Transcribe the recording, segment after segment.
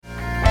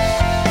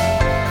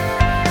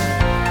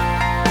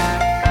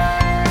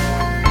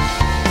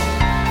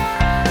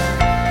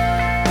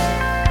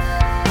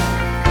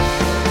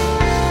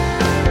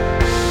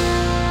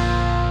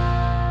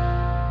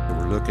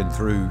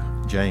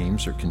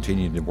James, or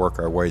continuing to work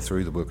our way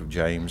through the book of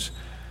James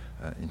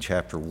in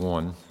chapter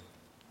 1.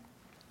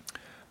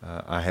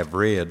 I have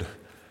read,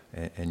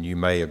 and you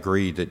may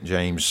agree, that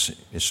James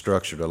is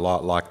structured a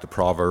lot like the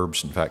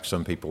Proverbs. In fact,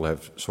 some people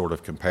have sort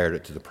of compared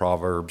it to the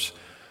Proverbs.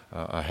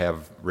 I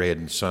have read,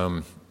 and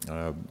some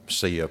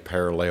see a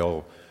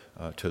parallel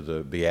to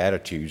the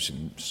Beatitudes,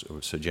 and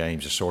so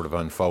James is sort of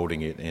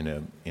unfolding it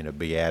in a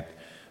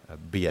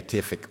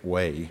beatific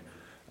way.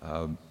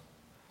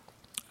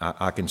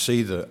 I can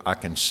see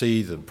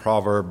the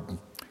proverb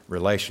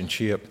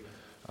relationship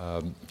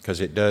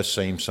because it does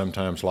seem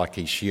sometimes like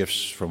he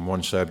shifts from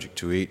one subject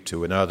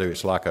to another.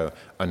 It's like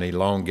an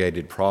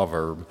elongated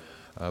proverb.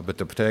 But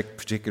the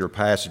particular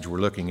passage we're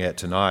looking at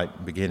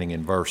tonight, beginning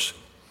in verse,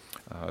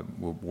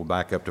 we'll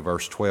back up to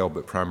verse 12,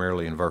 but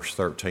primarily in verse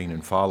 13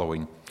 and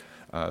following,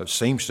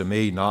 seems to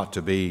me not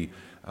to be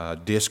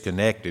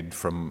disconnected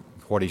from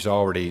what he's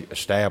already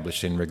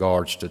established in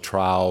regards to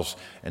trials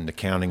and the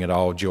counting it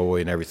all joy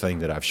and everything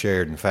that I've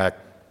shared. In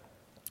fact,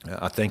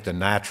 I think the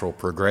natural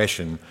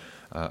progression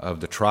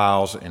of the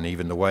trials and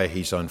even the way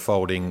he's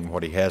unfolding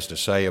what he has to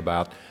say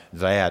about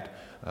that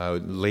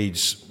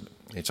leads,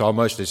 it's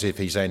almost as if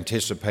he's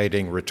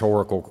anticipating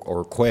rhetorical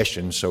or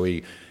questions, so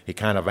he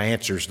kind of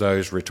answers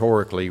those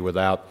rhetorically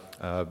without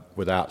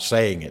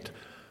saying it.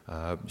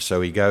 So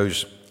he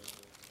goes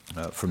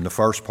from the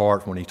first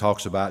part when he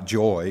talks about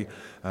joy,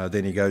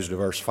 then he goes to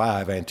verse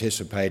 5,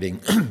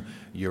 anticipating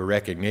your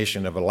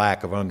recognition of a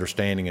lack of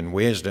understanding and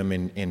wisdom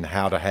in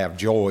how to have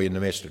joy in the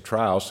midst of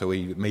trials. So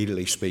he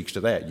immediately speaks to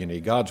that. You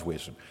need God's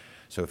wisdom.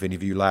 So if any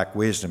of you lack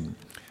wisdom,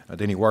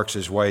 then he works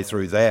his way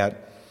through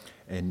that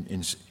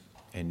and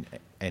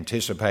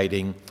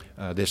anticipating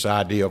this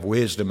idea of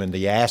wisdom and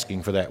the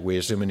asking for that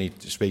wisdom. And he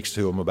speaks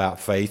to him about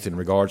faith in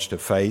regards to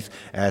faith,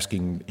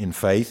 asking in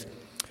faith.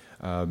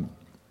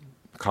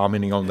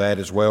 Commenting on that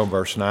as well in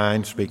verse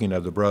 9, speaking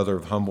of the brother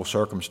of humble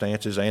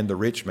circumstances and the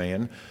rich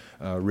man,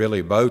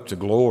 really both to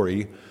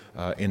glory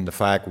in the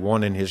fact,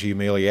 one in his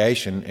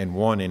humiliation and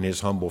one in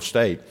his humble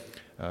state.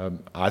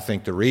 I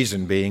think the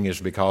reason being is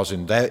because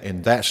in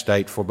that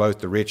state for both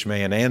the rich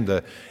man and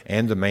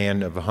the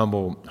man of a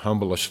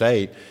humble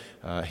estate,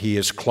 he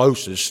is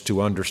closest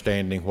to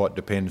understanding what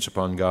dependence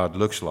upon God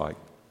looks like.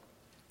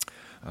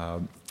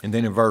 And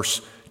then in verse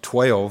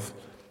 12,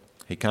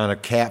 he kind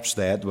of caps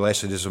that.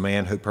 Blessed is the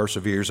man who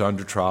perseveres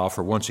under trial,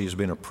 for once he has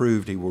been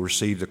approved, he will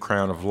receive the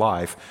crown of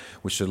life,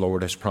 which the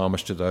Lord has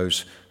promised to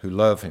those who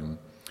love him.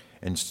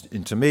 And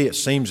to me, it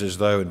seems as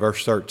though in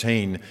verse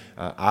 13,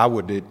 I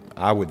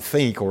would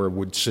think, or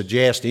would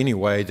suggest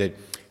anyway, that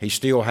he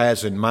still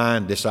has in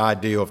mind this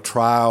idea of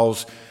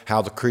trials,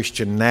 how the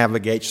Christian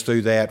navigates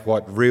through that,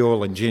 what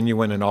real and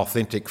genuine and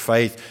authentic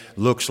faith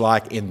looks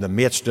like in the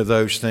midst of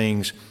those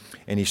things.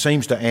 And he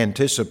seems to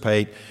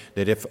anticipate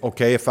that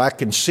if I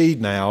concede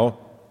now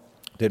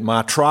that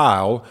my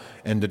trial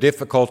and the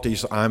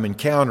difficulties I'm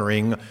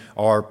encountering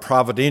are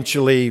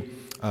providentially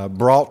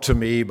brought to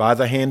me by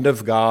the hand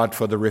of God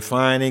for the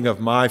refining of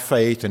my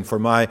faith and for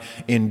my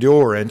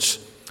endurance,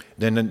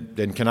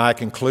 then can I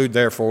conclude,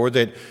 therefore,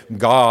 that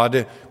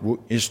God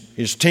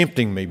is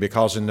tempting me,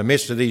 because in the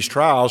midst of these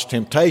trials,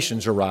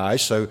 temptations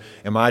arise. So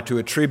am I to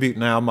attribute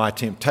now my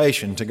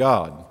temptation to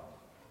God?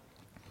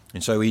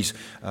 And so he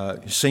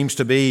seems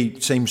to me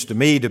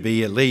to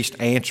be at least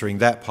answering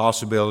that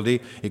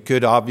possibility. It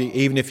could,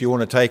 even if you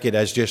want to take it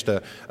as just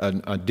a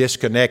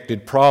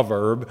disconnected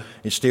proverb,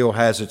 it still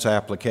has its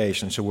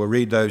application. So we'll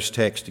read those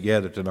texts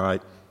together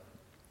tonight.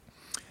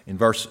 In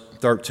verse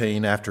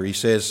 13, after he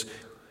says,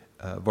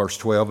 verse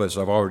 12, as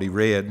I've already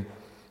read,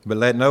 but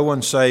let no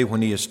one say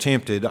when he is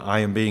tempted, I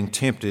am being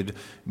tempted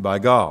by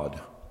God.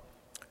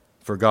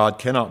 For God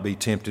cannot be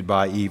tempted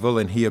by evil,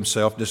 and he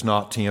himself does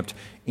not tempt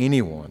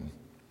anyone.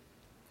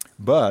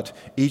 But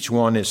each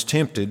one is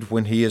tempted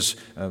when he is,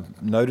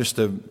 notice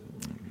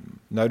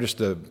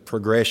the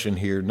progression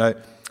here,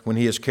 when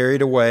he is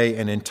carried away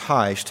and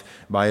enticed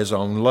by his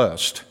own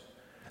lust.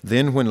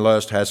 Then when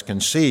lust has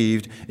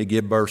conceived, it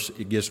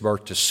gives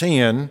birth to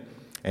sin,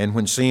 and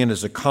when sin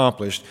is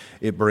accomplished,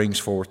 it brings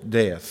forth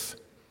death.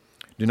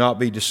 Do not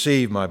be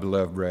deceived, my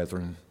beloved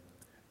brethren.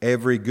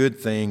 Every good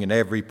thing and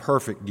every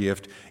perfect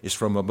gift is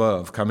from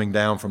above, coming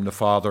down from the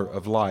Father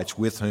of lights,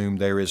 with whom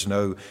there is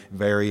no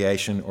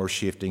variation or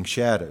shifting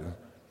shadow.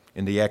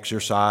 In the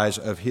exercise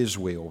of his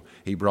will,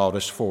 he brought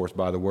us forth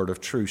by the word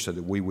of truth, so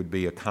that we would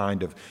be a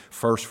kind of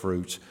first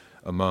fruits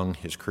among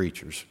his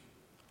creatures.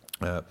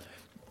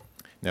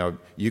 Now,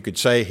 you could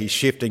say he's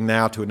shifting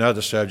now to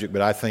another subject,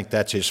 but I think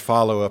that's his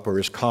follow-up or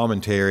his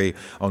commentary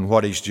on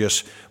what he's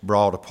just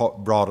brought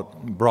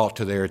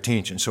to their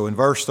attention. So in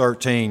verse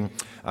 13,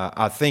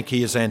 I think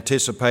he is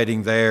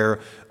anticipating there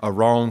a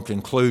wrong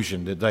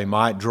conclusion that they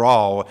might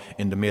draw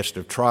in the midst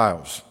of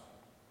trials.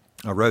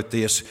 I wrote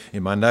this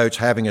in my notes,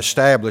 having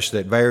established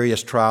that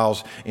various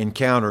trials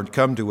encountered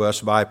come to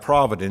us by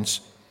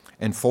providence,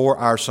 and for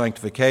our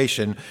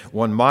sanctification,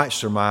 one might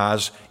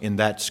surmise in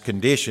that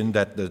condition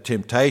that the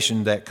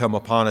temptation that come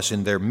upon us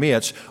in their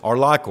midst are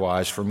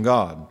likewise from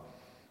God.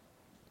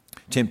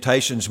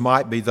 Temptations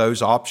might be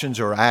those options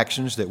or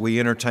actions that we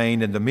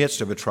entertain in the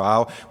midst of a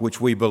trial,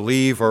 which we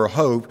believe or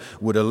hope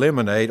would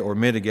eliminate or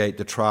mitigate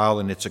the trial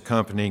and its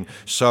accompanying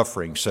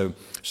suffering. So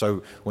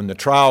when the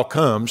trial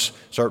comes,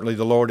 certainly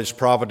the Lord is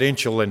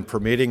providential in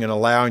permitting and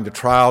allowing the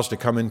trials to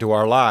come into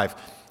our life.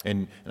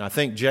 And I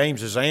think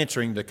James is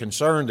answering the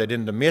concern that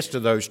in the midst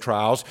of those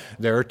trials,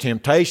 there are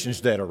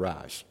temptations that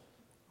arise.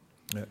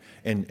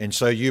 And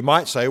so you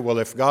might say, well,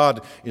 if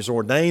God has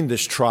ordained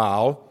this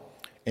trial,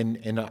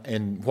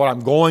 and what I'm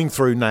going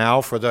through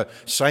now for the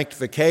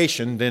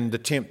sanctification, then the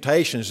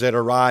temptations that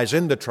arise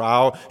in the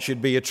trial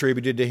should be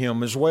attributed to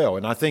Him as well.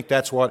 And I think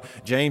that's what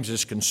James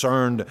is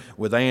concerned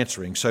with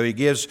answering. So he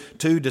gives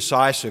two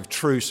decisive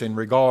truths in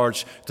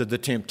regards to the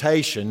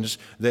temptations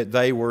that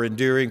they were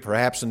enduring,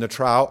 perhaps in the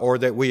trial, or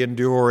that we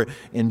endure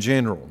in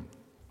general.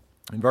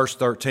 In verse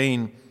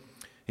 13,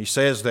 he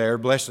says there,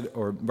 verse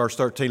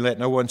 13, let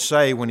no one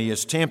say when he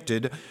is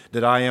tempted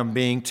that I am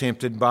being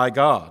tempted by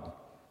God.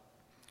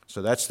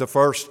 So that's the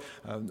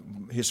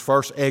his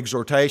first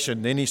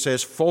exhortation. Then he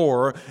says,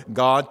 for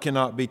God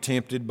cannot be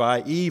tempted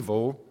by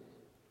evil,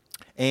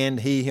 and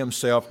He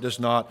Himself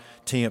does not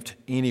tempt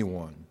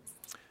anyone.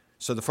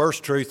 So the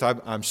first truth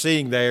I'm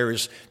seeing there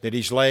is that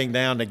he's laying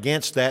down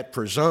against that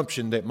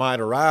presumption that might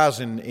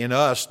arise in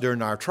us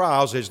during our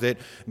trials, is that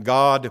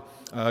God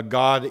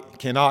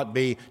cannot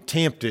be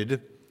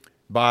tempted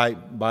by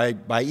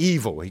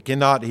evil.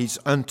 He's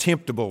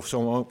untemptable,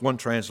 so one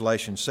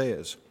translation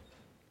says.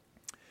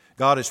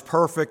 God is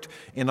perfect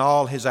in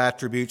all His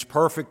attributes,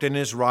 perfect in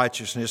His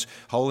righteousness,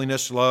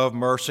 holiness, love,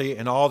 mercy,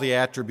 and all the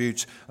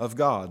attributes of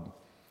God.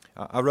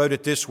 I wrote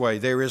it this way: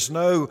 there is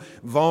no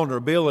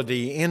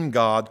vulnerability in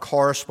God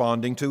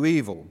corresponding to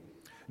evil,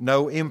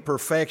 no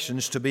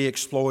imperfections to be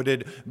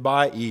exploited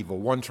by evil.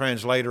 One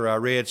translator I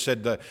read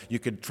said that you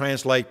could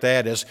translate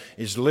that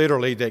as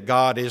literally that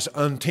God is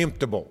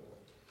untemptable.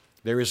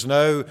 There is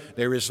no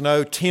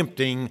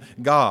tempting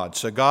God,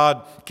 so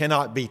God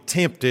cannot be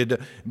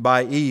tempted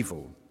by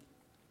evil.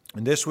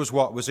 And this was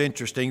what was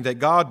interesting, that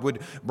God would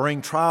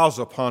bring trials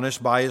upon us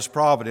by His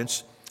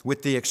providence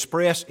with the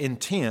express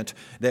intent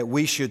that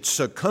we should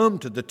succumb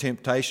to the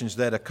temptations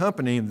that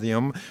accompany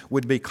them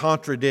would be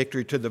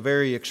contradictory to the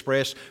very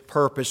express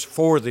purpose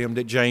for them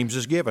that James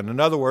has given.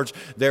 In other words,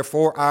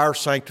 therefore our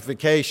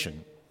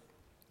sanctification.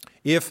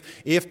 If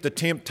the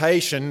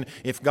temptation,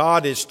 if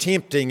God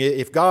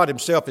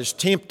Himself is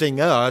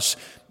tempting us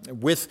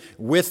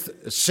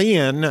with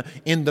sin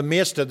in the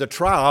midst of the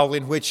trial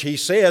in which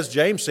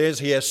James says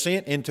He has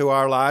sent into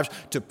our lives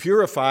to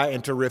purify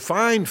and to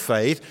refine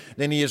faith,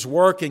 then He is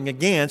working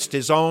against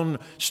His own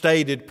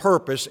stated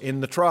purpose in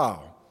the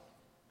trial.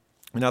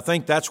 And I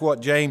think that's what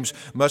James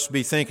must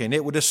be thinking.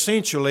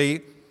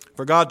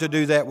 For God to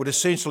do that would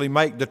essentially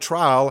make the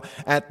trial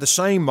at the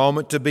same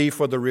moment to be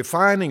for the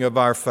refining of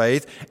our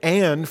faith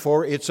and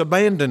for its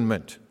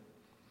abandonment.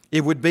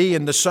 It would be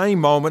in the same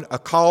moment a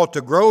call to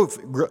grow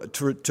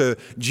to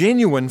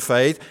genuine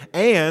faith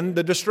and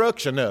the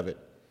destruction of it.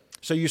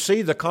 So you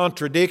see the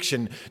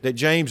contradiction that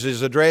James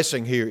is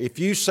addressing here. If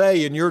you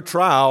say in your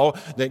trial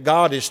that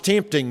God is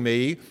tempting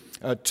me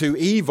to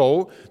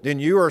evil, then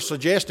you are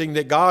suggesting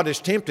that God is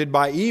tempted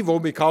by evil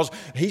because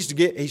He's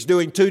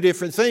doing two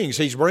different things.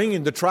 He's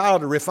bringing the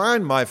trial to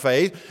refine my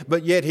faith,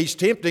 but yet He's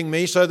tempting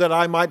me so that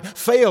I might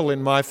fail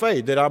in my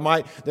faith, that I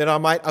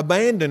might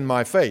abandon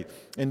my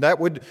faith. And that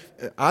would,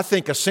 I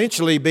think,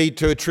 essentially be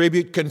to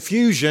attribute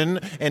confusion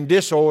and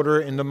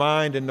disorder in the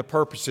mind and the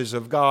purposes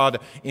of God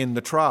in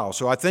the trial.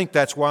 So I think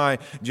that's why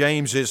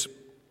James is,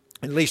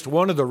 at least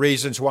one of the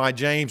reasons why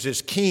James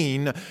is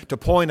keen to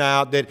point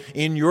out that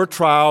in your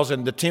trials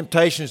and the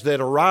temptations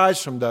that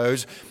arise from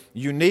those,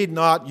 you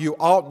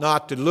ought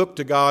not to look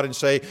to God and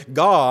say,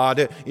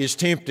 God is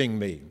tempting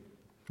me,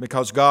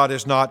 because God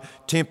is not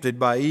tempted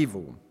by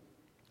evil.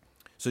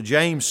 So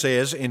James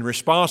says, in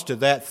response to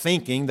that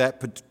thinking, that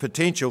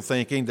potential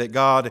thinking, that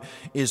God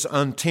is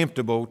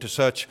untemptable to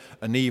such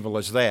an evil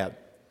as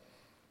that.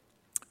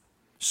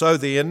 So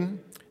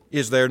then,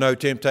 is there no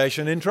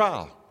temptation in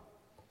trial?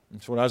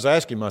 That's what I was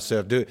asking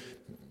myself.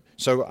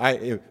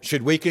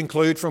 Should we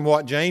conclude from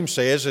what James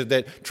says is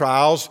that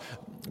trials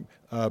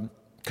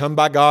come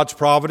by God's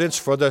providence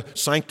for the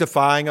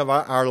sanctifying of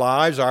our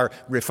lives, our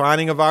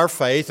refining of our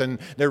faith, and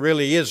there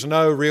really is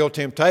no real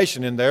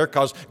temptation in there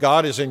because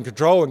God is in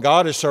control and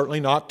God is certainly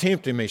not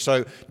tempting me.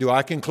 So do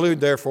I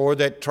conclude, therefore,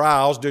 that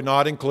trials do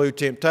not include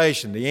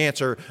temptation? The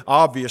answer,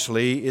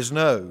 obviously, is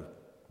no.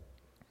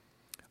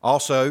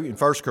 Also, in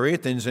 1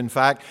 Corinthians, in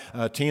fact,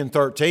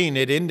 10:13,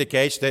 it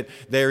indicates that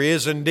there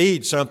is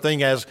indeed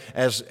something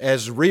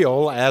as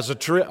real as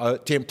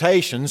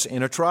temptations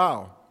in a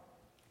trial.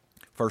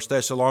 1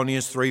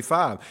 Thessalonians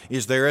 3:5,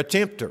 is there a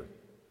tempter?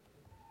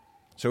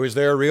 So is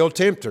there a real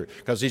tempter?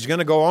 Because he's going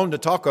to go on to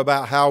talk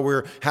about how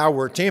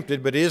we're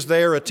tempted, but is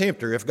there a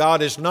tempter? If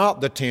God is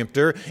not the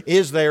tempter,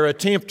 is there a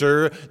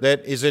tempter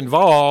that is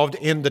involved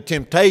in the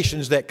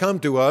temptations that come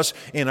to us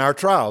in our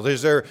trials?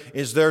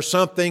 Is there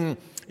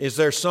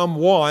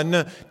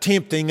someone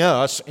tempting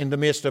us in the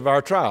midst of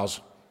our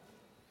trials?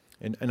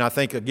 And I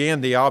think,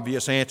 again, the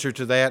obvious answer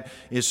to that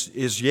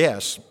is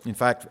yes. In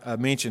fact, I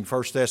mentioned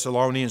 1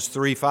 Thessalonians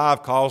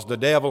 3:5 calls the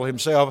devil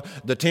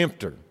himself the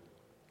tempter.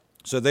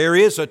 So there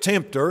is a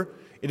tempter.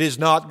 It is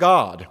not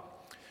God.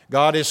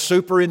 God is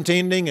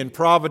superintending and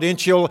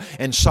providential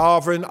and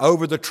sovereign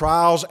over the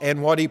trials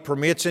and what He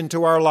permits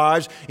into our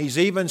lives. He's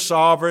even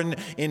sovereign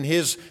in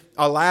His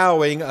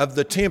allowing of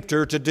the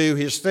tempter to do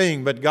his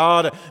thing. But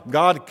God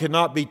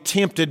cannot be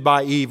tempted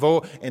by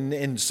evil. And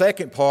in the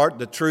second part,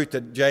 the truth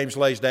that James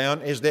lays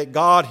down is that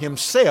God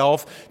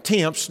Himself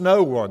tempts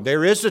no one.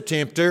 There is a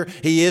tempter.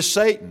 He is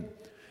Satan.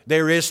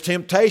 There is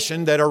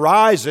temptation that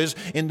arises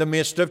in the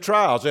midst of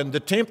trials. And the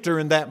tempter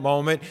in that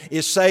moment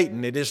is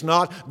Satan. It is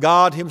not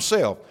God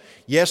Himself.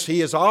 Yes,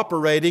 he is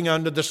operating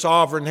under the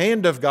sovereign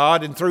hand of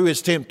God, and through his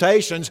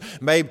temptations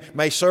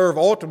may serve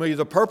ultimately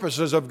the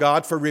purposes of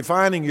God for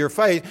refining your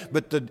faith.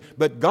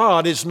 But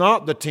God is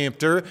not the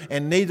tempter,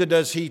 and neither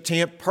does He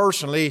tempt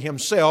personally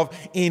Himself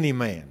any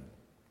man.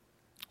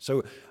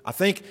 So I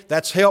think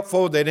that's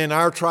helpful that in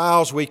our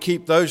trials we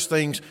keep those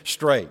things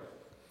straight.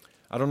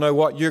 I don't know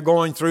what you're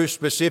going through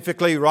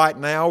specifically right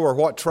now or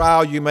what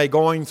trial you may be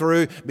going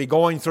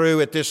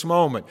through at this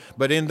moment.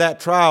 But in that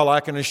trial, I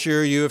can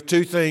assure you of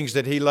two things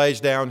that he lays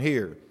down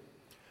here.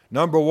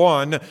 Number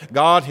one,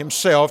 God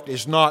Himself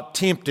is not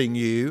tempting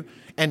you.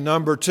 And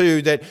number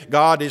two, that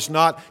God is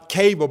not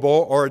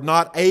capable or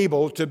not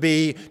able to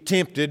be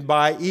tempted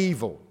by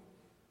evil.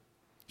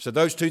 So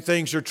those two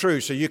things are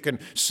true. So you can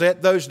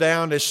set those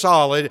down as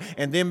solid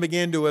and then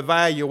begin to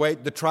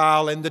evaluate the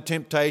trial and the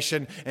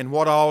temptation and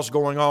what all's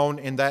going on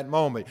in that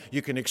moment.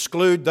 You can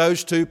exclude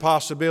those two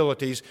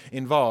possibilities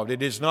involved.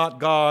 It is not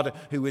God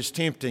who is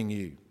tempting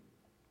you.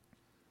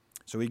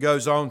 So he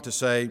goes on to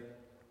say,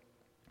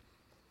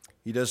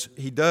 He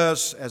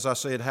does, as I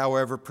said,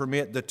 however,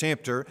 permit the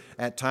tempter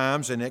at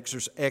times and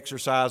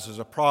exercises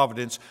a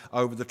providence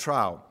over the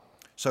trial.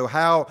 So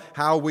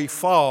how we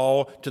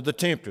fall to the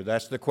tempter,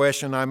 that's the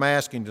question I'm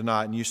asking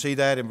tonight. And you see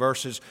that in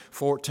verses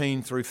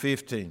 14 through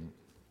 15.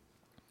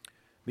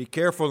 Be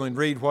careful and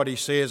read what he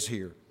says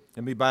here.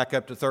 Let me back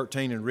up to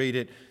 13 and read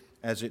it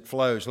as it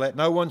flows. Let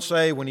no one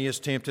say when he is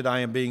tempted, I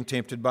am being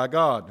tempted by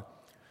God.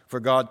 For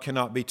God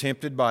cannot be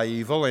tempted by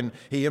evil, and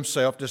He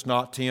Himself does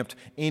not tempt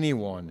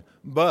anyone.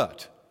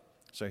 But,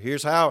 so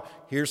here's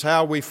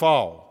how we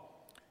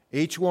fall.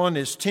 Each one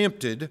is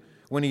tempted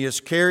when he is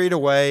carried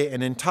away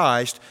and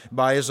enticed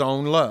by his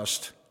own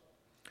lust.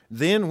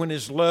 Then when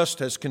his lust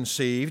has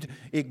conceived,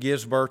 it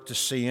gives birth to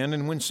sin,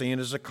 and when sin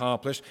is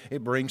accomplished,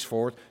 it brings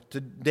forth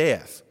to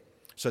death.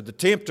 So the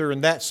tempter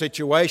in that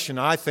situation,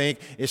 I think,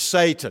 is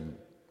Satan.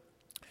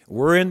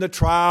 We're in the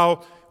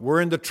trial,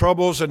 we're in the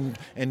troubles and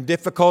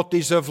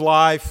difficulties of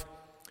life,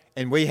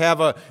 and we have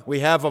a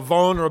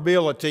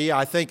vulnerability.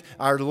 I think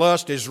our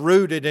lust is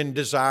rooted in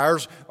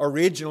desires.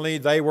 Originally,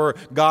 they were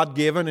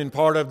God-given and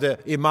part of the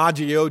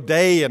imago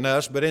Dei in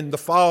us, but in the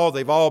fall,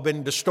 they've all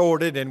been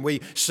distorted, and we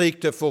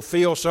seek to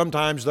fulfill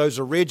sometimes those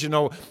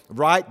original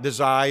right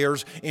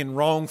desires in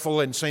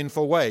wrongful and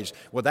sinful ways.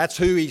 Well, that's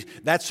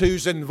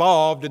who's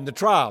involved in the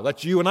trial.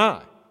 That's you and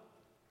I.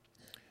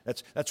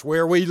 That's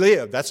where we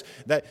live.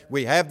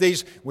 We have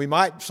these. We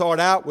might start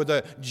out with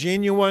a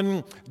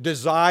genuine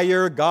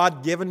desire,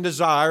 God-given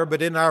desire,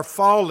 but in our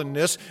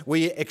fallenness,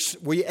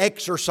 we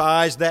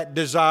exercise that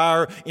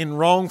desire in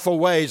wrongful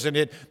ways, and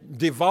it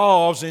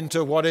devolves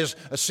into what is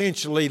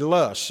essentially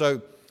lust.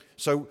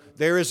 So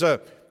there is a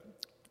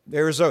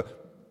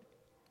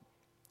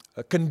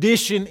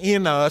condition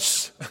in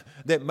us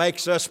that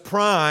makes us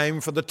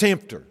prime for the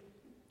tempter.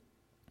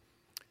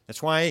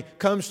 That's why He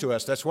comes to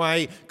us. That's why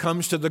He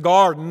comes to the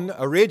garden.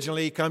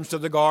 Originally, He comes to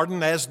the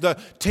garden as the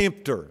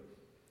tempter.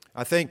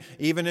 I think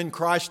even in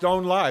Christ's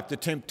own life, the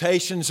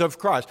temptations of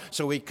Christ.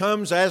 So He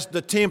comes as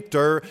the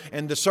tempter,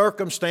 and the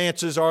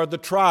circumstances are the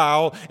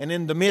trial. And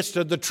in the midst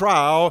of the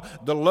trial,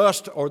 the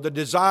lust or the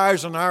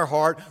desires in our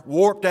heart,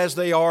 warped as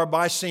they are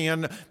by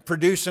sin,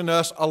 produce in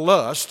us a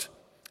lust.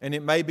 And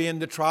it may be in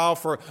the trial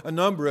for a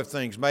number of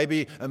things.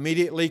 Maybe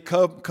immediately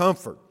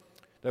comfort.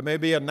 There may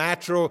be a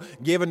natural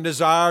given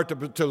desire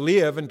to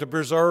live and to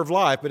preserve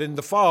life, but in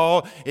the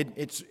fall,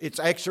 it's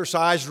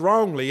exercised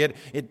wrongly.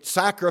 It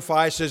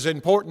sacrifices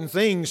important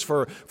things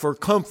for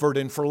comfort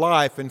and for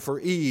life and for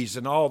ease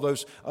and all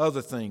those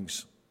other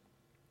things.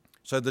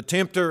 So the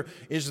tempter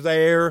is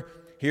there.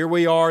 Here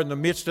we are in the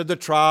midst of the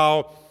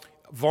trial,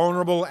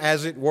 vulnerable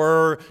as it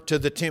were to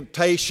the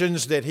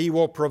temptations that He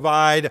will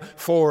provide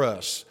for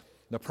us.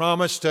 The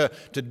promise to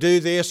do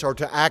this or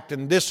to act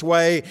in this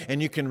way, and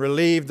you can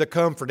relieve the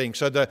comforting.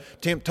 So the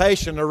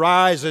temptation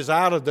arises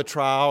out of the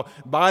trial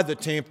by the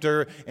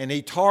tempter, and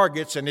he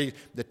targets, and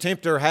the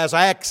tempter has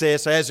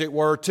access, as it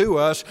were, to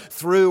us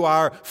through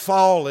our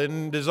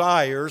fallen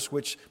desires,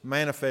 which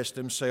manifest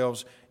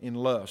themselves in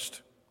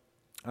lust.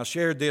 I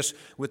shared this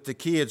with the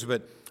kids,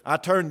 but I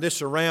turned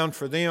this around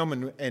for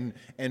them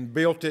and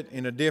built it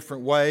in a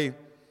different way.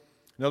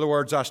 In other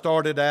words, I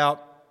started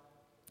out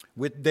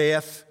with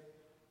death,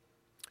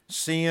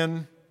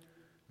 sin,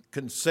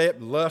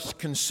 lust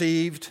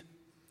conceived,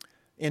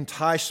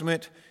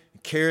 enticement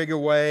carrying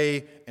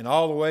away, and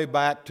all the way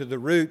back to the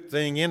root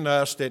thing in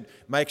us that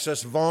makes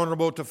us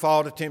vulnerable to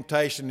fall to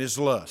temptation is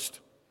lust.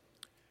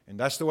 And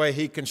that's the way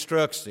he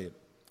constructs it.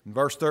 In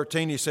verse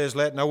 13 he says,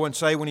 let no one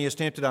say when he is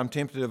tempted, I'm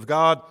tempted of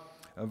God.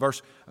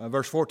 Verse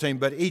 14,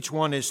 but each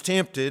one is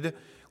tempted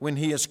when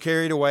he is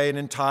carried away and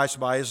enticed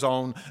by his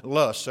own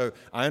lust. So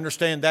I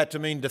understand that to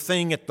mean the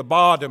thing at the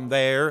bottom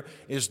there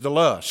is the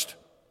lust.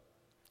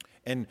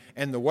 And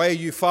the way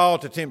you fall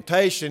to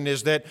temptation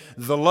is that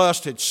the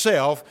lust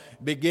itself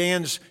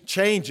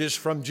changes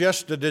from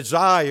just a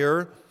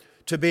desire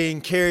to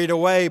being carried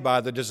away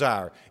by the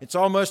desire. It's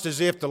almost as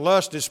if the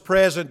lust is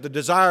present, the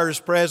desire is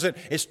present,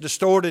 it's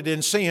distorted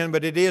in sin,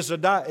 but it is a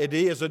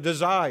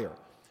desire.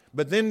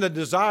 But then the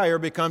desire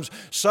becomes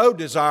so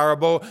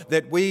desirable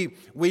that we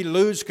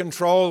lose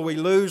control, we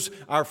lose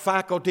our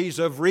faculties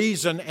of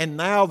reason, and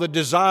now the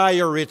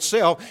desire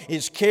itself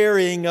is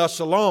carrying us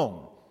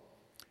along.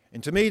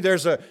 And to me,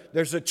 there's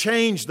a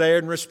change there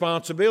in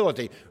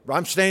responsibility.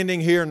 I'm standing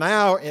here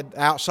now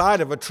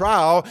outside of a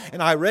trial,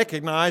 and I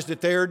recognize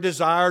that there are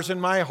desires in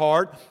my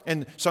heart,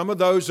 and some of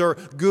those are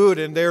good,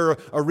 and they're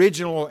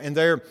original, and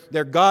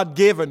they're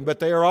God-given, but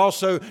they are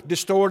also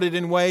distorted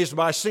in ways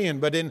by sin.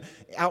 But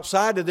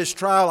outside of this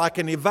trial, I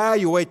can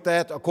evaluate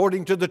that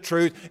according to the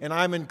truth, and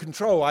I'm in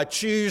control. I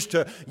choose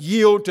to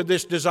yield to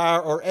this desire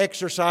or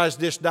exercise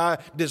this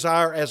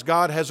desire as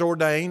God has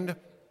ordained.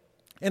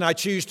 And I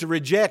choose to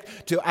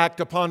reject, to act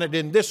upon it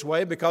in this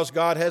way because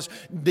God has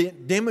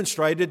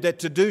demonstrated that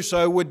to do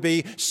so would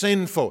be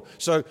sinful.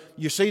 So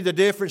you see the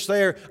difference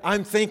there?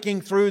 I'm thinking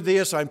through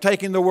this. I'm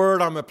taking the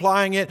Word. I'm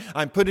applying it.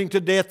 I'm putting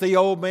to death the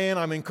old man.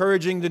 I'm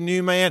encouraging the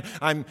new man.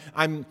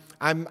 I'm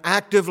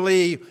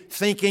actively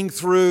thinking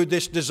through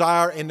this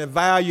desire and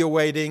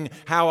evaluating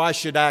how I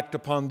should act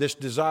upon this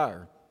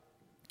desire.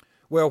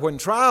 Well, when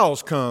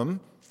trials come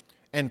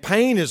and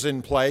pain is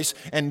in place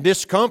and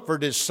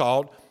discomfort is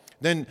sought,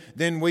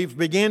 then we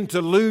begin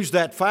to lose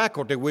that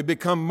faculty. We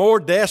become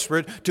more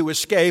desperate to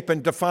escape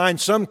and to find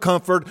some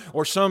comfort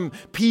or some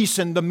peace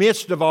in the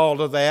midst of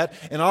all of that.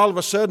 And all of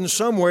a sudden,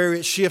 somewhere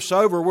it shifts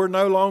over. We're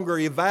no longer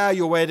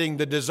evaluating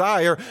the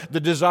desire. The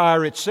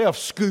desire itself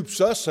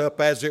scoops us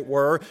up, as it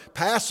were,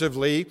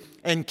 passively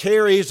and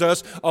carries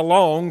us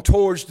along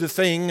towards the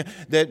thing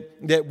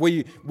that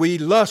we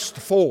lust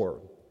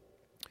for.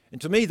 And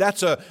to me,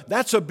 that's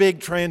a big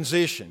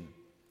transition.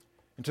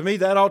 And to me,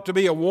 that ought to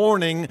be a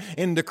warning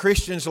in the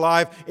Christian's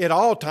life at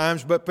all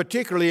times, but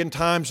particularly in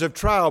times of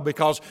trial,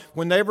 because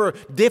whenever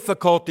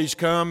difficulties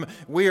come,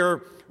 we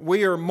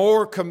are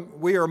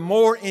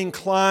more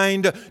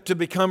inclined to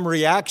become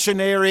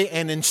reactionary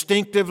and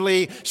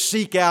instinctively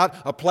seek out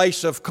a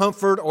place of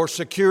comfort or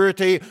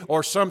security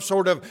or some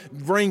sort of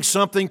bring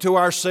something to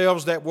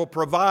ourselves that will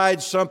provide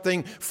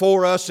something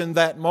for us in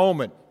that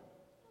moment.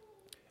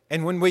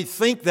 And when we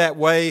think that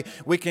way,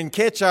 we can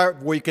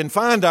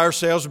find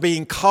ourselves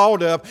being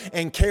caught up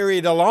and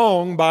carried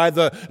along by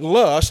the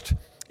lust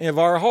of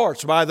our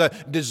hearts, by the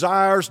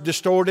desires,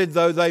 distorted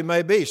though they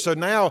may be. So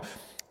now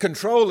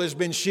control has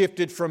been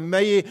shifted from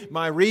me,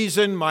 my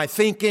reason, my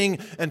thinking,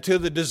 into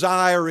the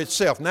desire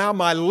itself. Now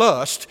my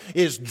lust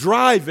is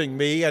driving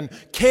me and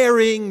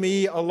carrying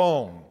me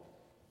along.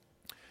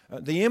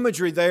 The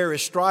imagery there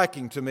is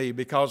striking to me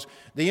because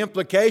the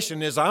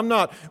implication is I'm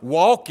not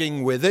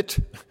walking with it.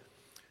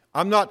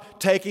 I'm not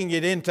taking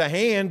it into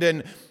hand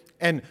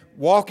and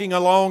walking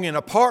along in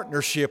a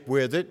partnership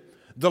with it.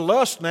 The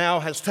lust now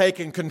has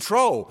taken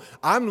control.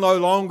 I'm no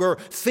longer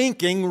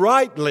thinking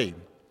rightly.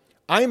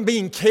 I'm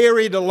being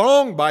carried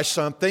along by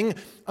something,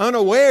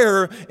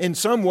 unaware in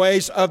some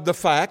ways of the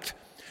fact,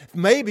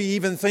 maybe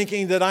even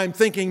thinking that I'm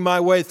thinking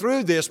my way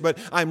through this, but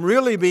I'm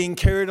really being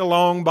carried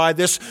along by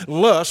this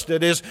lust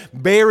that is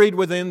buried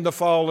within the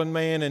fallen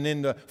man and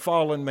in the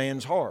fallen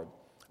man's heart.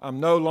 I'm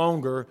no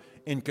longer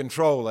in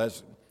control,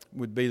 as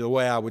would be the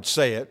way I would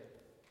say it.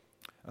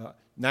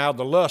 Now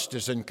the lust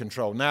is in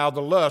control. Now the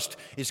lust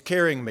is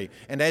carrying me.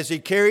 And as he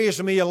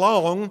carries me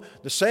along,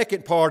 the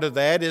second part of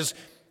that is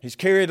he's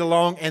carried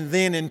along and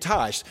then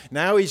enticed.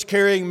 Now he's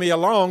carrying me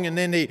along and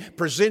then he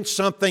presents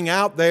something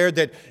out there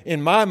that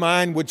in my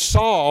mind would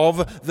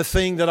solve the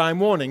thing that I'm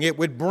wanting. It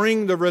would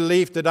bring the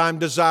relief that I'm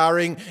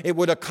desiring. It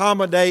would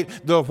accommodate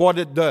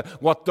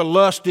what the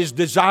lust is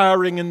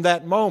desiring in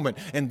that moment.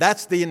 And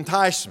that's the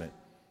enticement.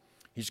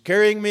 He's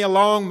carrying me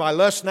along. My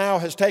lust now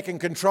has taken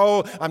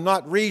control. I'm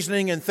not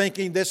reasoning and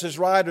thinking this is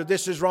right or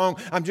this is wrong.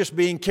 I'm just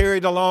being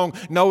carried along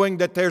knowing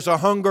that there's a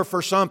hunger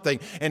for something.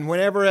 And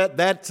whenever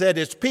that's at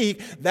its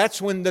peak,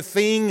 that's when the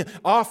thing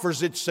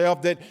offers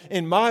itself that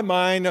in my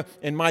mind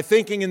and my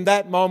thinking in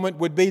that moment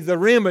would be the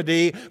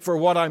remedy for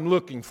what I'm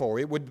looking for.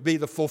 It would be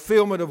the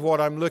fulfillment of what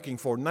I'm looking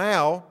for.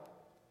 Now,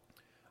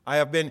 I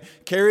have been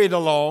carried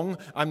along.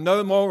 I'm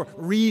no more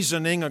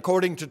reasoning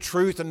according to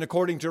truth and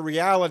according to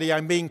reality.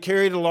 I'm being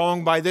carried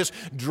along by this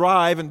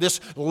drive and this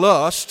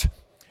lust.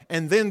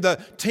 And then the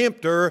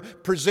tempter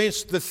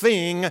presents the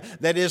thing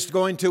that is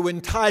going to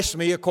entice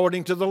me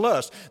according to the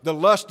lust. The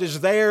lust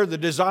is there. The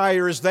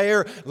desire is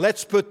there.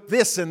 Let's put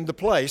this in the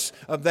place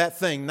of that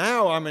thing.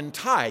 Now I'm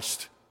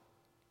enticed.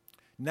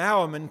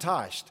 Now I'm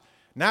enticed.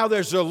 Now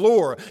there's a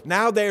lure.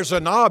 Now there's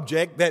an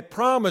object that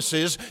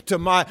promises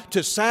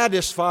to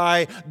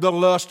satisfy the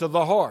lust of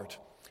the heart.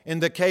 In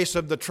the case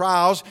of the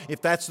trials,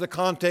 if that's the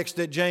context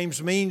that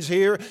James means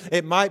here,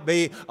 it might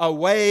be a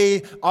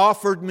way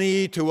offered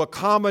me to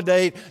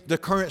accommodate the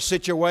current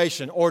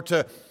situation, or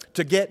to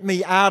get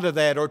me out of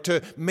that, or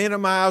to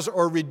minimize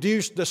or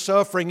reduce the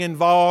suffering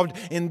involved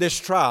in this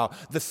trial.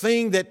 The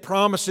thing that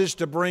promises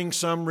to bring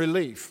some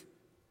relief.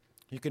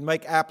 You can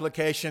make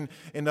application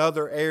in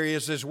other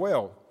areas as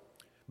well.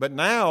 But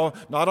now,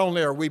 not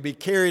only are we be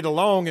carried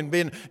along and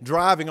been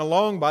driving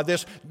along by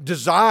this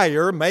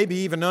desire, maybe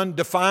even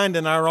undefined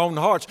in our own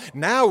hearts,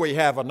 now we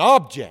have an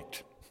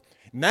object.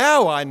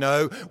 Now I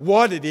know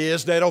what it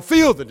is that'll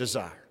fill the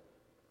desire.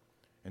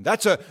 And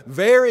that's a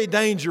very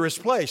dangerous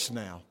place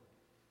now.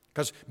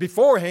 Because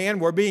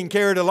beforehand we're being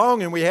carried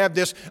along and we have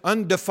this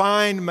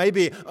undefined,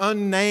 maybe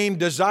unnamed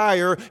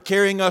desire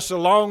carrying us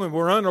along and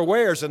we're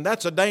unawares, and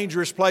that's a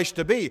dangerous place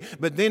to be.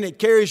 But then it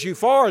carries you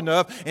far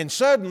enough and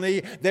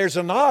suddenly there's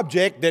an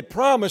object that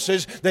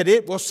promises that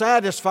it will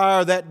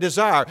satisfy that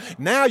desire.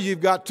 Now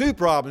you've got two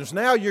problems.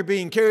 Now you're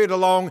being carried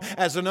along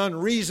as an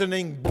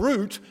unreasoning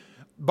brute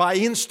by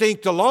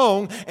instinct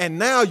alone, and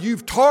now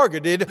you've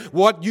targeted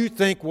what you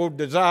think will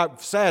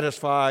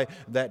satisfy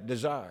that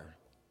desire.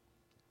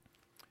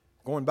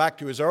 Going back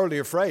to his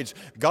earlier phrase,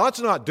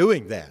 God's not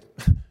doing that.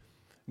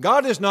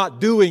 God is not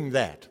doing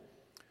that.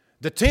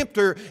 The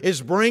tempter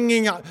is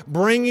bringing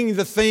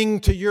the thing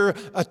to your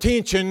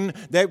attention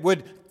that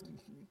would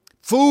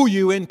fool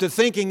you into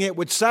thinking it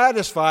would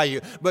satisfy you.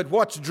 But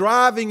what's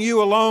driving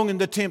you along in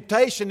the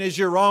temptation is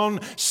your own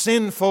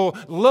sinful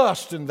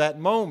lust in that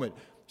moment.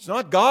 It's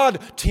not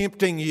God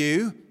tempting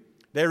you.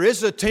 There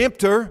is a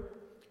tempter.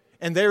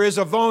 And there is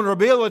a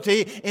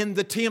vulnerability in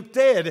the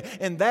tempted,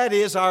 and that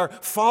is our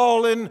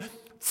fallen,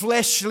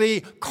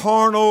 fleshly,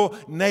 carnal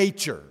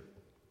nature.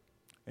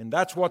 And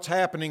that's what's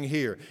happening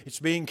here. It's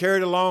being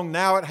carried along.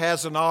 Now it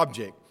has an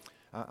object.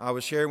 I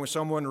was sharing with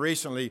someone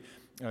recently,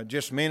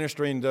 just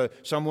ministering to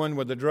someone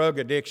with a drug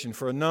addiction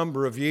for a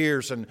number of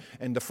years, and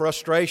the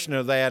frustration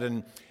of that.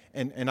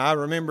 And I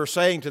remember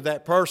saying to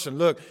that person,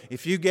 look,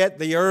 if you get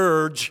the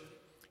urge,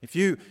 if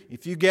you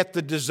get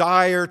the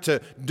desire to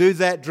do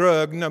that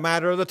drug, no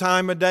matter the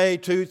time of day,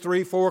 2,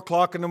 3, 4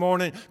 o'clock in the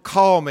morning,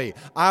 call me.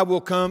 I will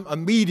come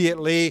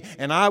immediately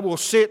and I will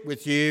sit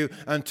with you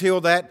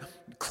until that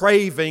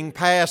craving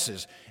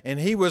passes. And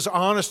he was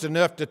honest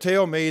enough to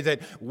tell me that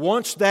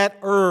once that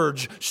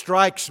urge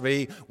strikes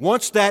me,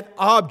 once that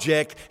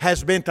object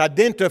has been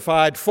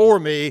identified for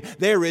me,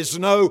 there is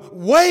no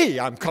way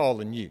I'm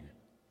calling you.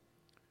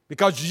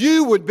 Because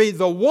you would be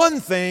the one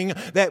thing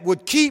that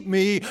would keep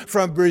me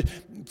from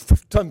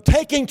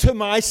taking to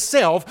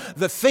myself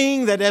the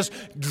thing that has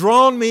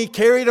drawn me,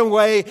 carried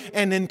away,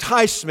 and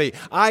enticed me.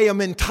 I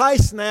am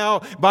enticed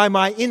now by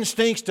my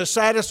instincts to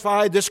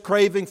satisfy this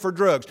craving for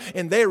drugs.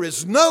 And there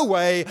is no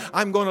way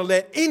I'm going to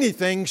let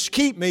anything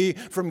keep me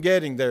from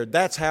getting there.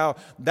 That's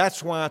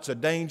why it's a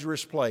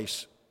dangerous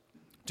place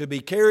to be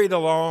carried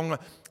along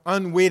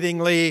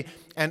unwittingly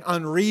and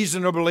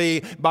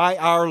unreasonably by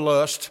our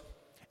lust.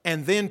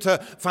 And then to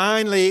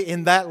finally,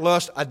 in that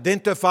lust,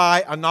 identify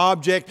an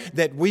object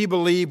that we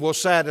believe will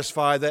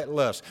satisfy that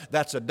lust.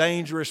 That's a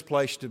dangerous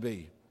place to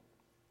be.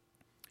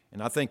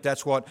 And I think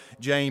that's what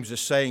James is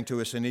saying to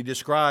us, and he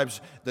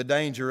describes the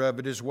danger of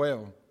it as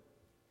well.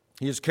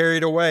 He is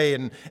carried away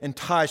and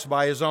enticed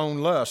by his own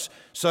lust.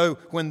 So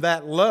when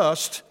that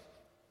lust,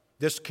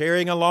 this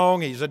carrying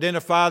along, he's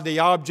identified the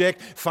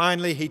object.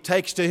 Finally, he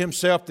takes to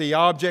himself the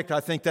object. I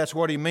think that's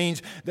what he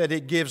means, that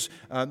it gives,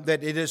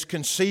 that it is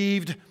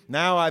conceived.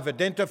 Now I've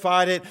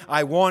identified it.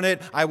 I want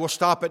it. I will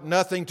stop at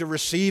nothing to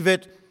receive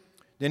it.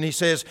 Then he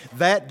says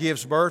that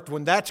gives birth.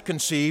 When that's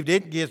conceived,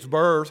 it gives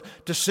birth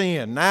to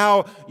sin.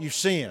 Now you've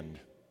sinned.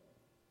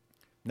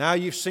 Now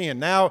you've sinned.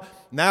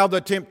 Now the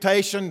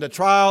temptation, the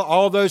trial,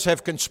 all those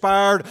have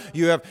conspired.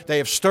 They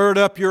have stirred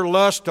up your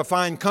lust to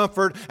find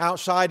comfort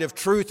outside of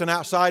truth and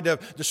outside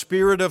of the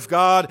Spirit of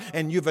God.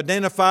 And you've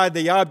identified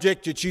the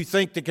object that you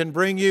think that can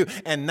bring you.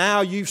 And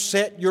now you've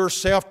set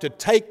yourself to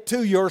take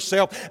to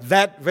yourself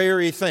that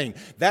very thing.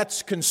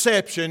 That's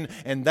conception,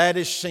 and that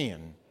is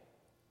sin.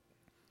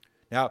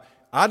 Now,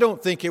 I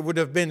don't think it would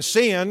have been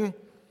sin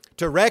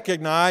to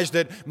recognize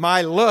that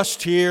my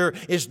lust here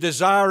is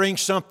desiring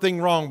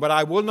something wrong, but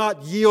I will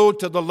not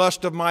yield to the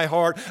lust of my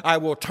heart. I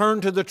will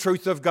turn to the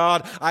truth of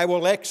God. I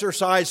will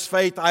exercise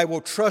faith. I will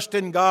trust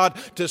in God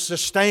to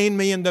sustain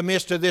me in the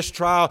midst of this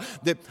trial.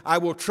 That I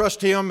will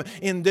trust Him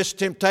in this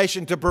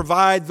temptation to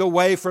provide the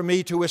way for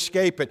me to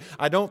escape it.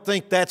 I don't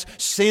think that's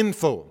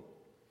sinful.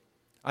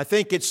 I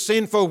think it's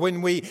sinful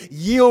when we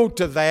yield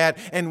to that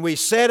and we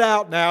set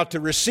out now to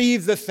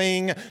receive the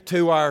thing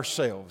to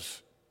ourselves.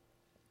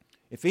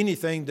 If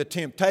anything, the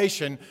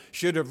temptation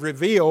should have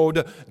revealed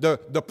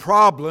the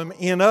problem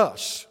in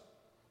us.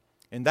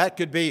 And that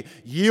could be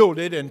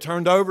yielded and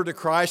turned over to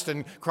Christ,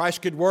 and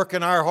Christ could work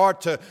in our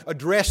heart to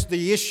address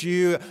the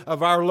issue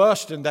of our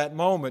lust in that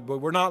moment. But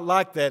we're not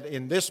like that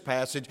in this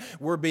passage.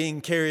 We're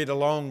being carried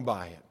along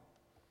by it.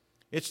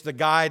 It's the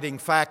guiding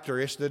factor.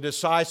 It's the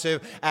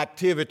decisive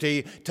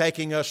activity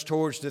taking us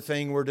towards the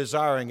thing we're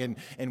desiring.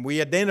 And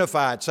we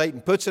identify it. Satan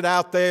puts it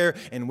out there,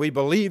 and we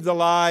believe the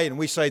lie, and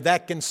we say,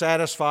 that can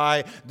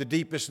satisfy the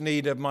deepest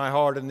need of my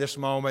heart in this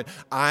moment.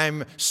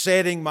 I'm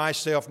setting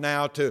myself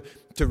now to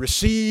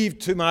receive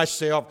to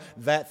myself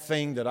that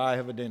thing that I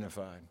have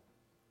identified.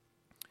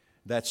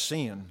 That's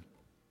sin.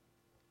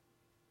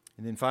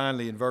 And then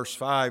finally in verse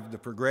 5, the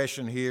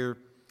progression here,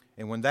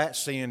 and when that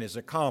sin is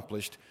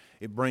accomplished,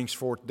 it brings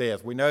forth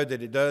death. We know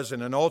that it does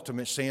in an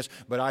ultimate sense,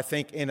 but I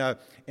think in a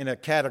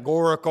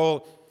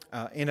categorical,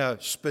 in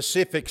a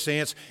specific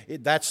sense,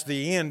 that's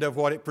the end of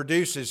what it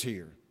produces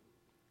here.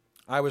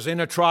 I was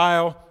in a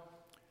trial.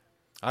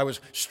 I was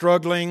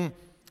struggling.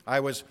 I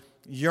was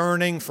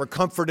yearning for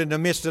comfort in the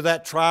midst of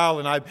that trial,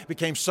 and I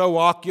became so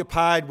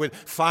occupied with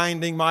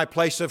finding my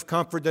place of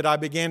comfort that I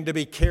began to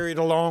be carried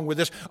along with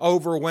this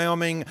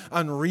overwhelming,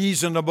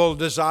 unreasonable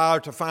desire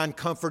to find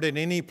comfort in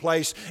any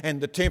place. And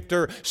the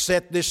tempter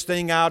set this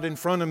thing out in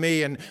front of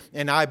me, and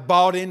I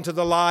bought into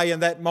the lie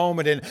in that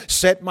moment and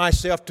set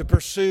myself to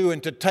pursue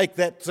and to take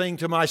that thing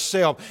to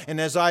myself.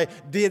 And as I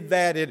did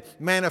that, it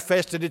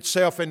manifested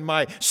itself in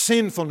my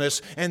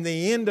sinfulness, and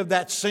the end of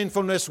that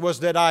sinfulness was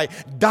that I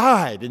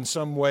died in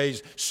some ways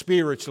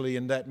spiritually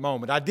in that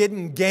moment. I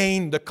didn't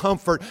gain the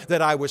comfort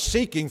that I was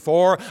seeking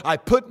for. I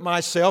put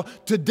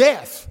myself to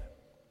death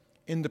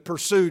in the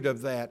pursuit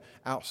of that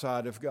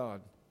outside of God.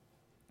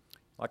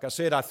 Like I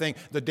said, I think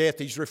the death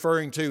he's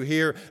referring to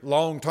here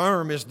long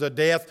term is the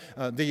death,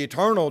 the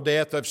eternal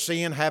death of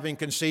sin, having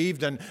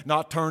conceived and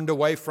not turned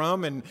away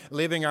from, and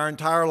living our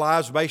entire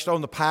lives based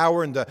on the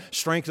power and the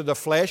strength of the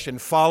flesh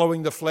and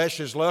following the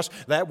flesh's lust.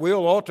 That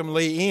will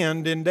ultimately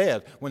end in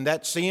death. When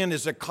that sin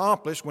is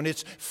accomplished, when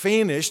it's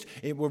finished,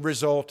 it will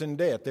result in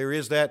death. There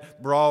is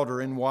that broader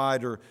and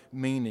wider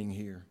meaning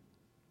here.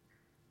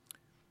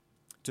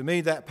 To me,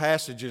 that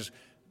passage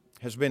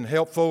has been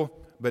helpful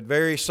but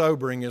very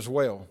sobering as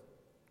well.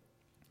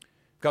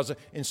 Because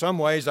in some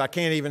ways, I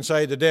can't even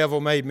say the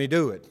devil made me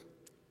do it.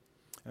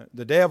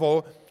 The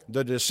devil,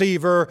 the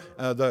deceiver,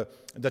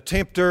 the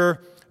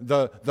tempter,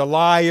 the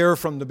liar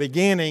from the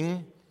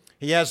beginning,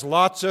 he has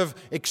lots of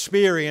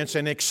experience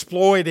in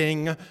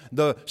exploiting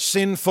the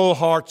sinful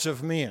hearts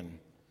of men.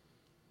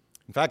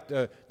 In fact,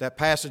 that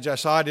passage I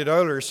cited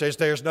earlier says,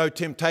 there's no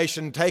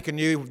temptation taken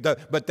you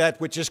but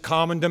that which is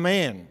common to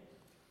man.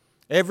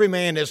 Every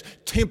man is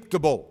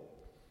temptable.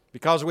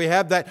 Because we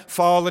have that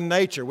fallen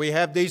nature. We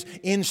have these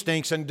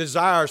instincts and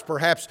desires,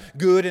 perhaps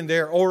good in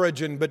their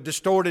origin, but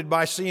distorted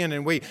by sin,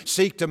 and we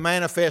seek to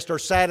manifest or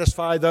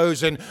satisfy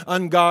those in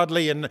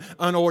ungodly and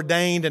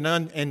unordained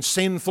and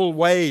sinful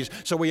ways.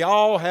 So we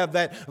all have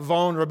that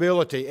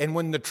vulnerability. And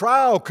when the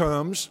trial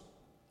comes,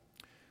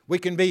 we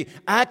can be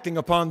acting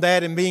upon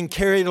that and being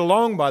carried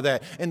along by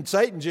that. And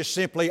Satan just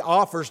simply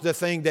offers the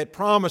thing that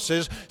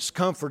promises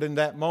comfort in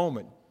that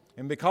moment.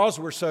 And because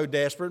we're so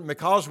desperate, and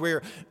because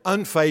we're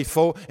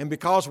unfaithful, and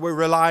because we're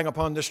relying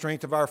upon the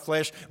strength of our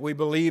flesh, we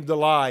believe the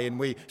lie and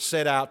we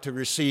set out to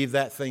receive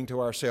that thing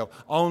to ourselves,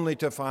 only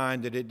to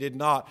find that it did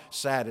not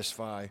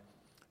satisfy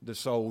the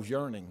soul's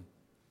yearning.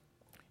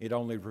 It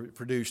only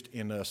produced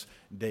in us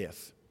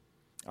death.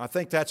 I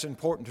think that's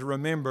important to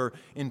remember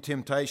in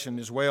temptation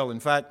as well.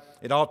 In fact,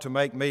 it ought to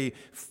make me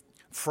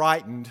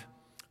frightened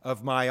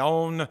of my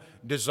own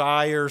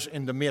desires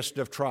in the midst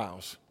of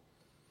trials.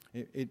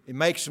 It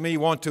makes me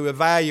want to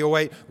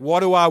evaluate,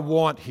 what do I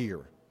want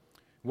here?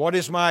 What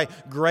is my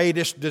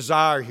greatest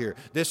desire here?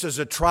 This is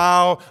a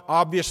trial.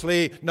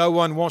 Obviously, no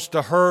one wants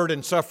to hurt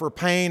and suffer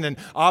pain, and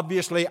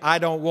obviously I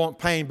don't want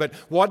pain, but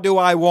what do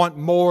I want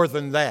more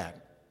than that?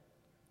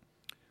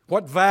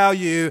 What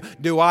value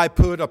do I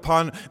put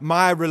upon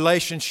my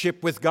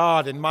relationship with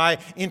God and my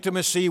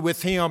intimacy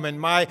with Him and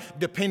my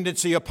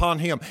dependency upon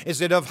Him? Is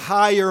it of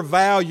higher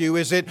value?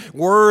 Is it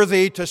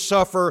worthy to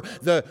suffer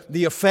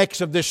the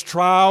effects of this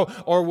trial?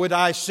 Or would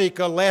I seek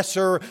a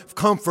lesser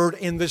comfort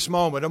in this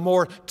moment, a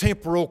more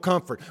temporal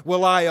comfort?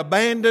 Will I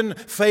abandon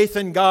faith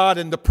in God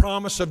and the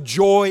promise of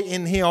joy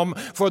in Him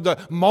for the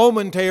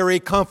momentary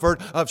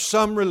comfort of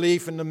some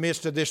relief in the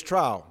midst of this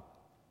trial?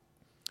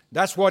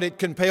 That's what it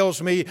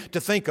compels me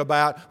to think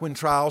about when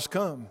trials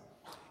come,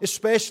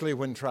 especially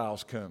when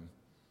trials come.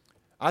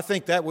 I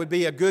think that would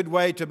be a good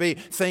way to be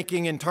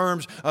thinking in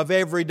terms of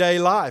everyday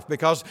life,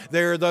 because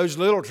there are those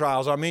little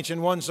trials. I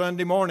mentioned one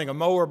Sunday morning, a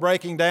mower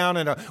breaking down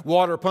and a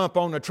water pump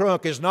on the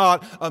trunk is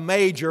not a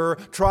major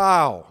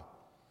trial.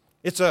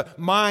 It's a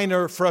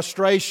minor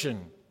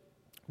frustration,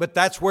 but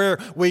that's where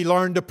we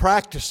learn to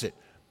practice it.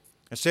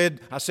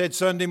 I said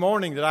Sunday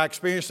morning that I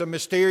experienced a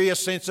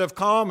mysterious sense of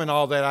calm and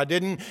all that. I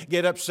didn't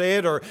get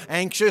upset or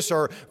anxious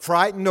or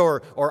frightened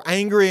or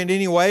angry in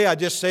any way. I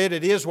just said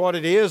it is what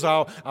it is.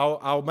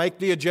 I'll make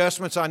the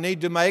adjustments I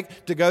need to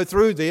make to go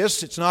through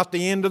this. It's not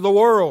the end of the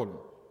world.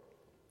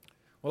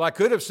 Well, I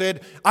could have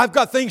said, I've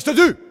got things to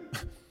do.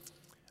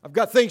 I've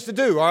got things to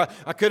do.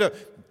 I could have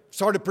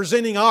started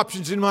presenting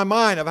options in my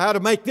mind of how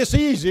to make this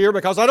easier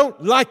because I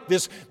don't like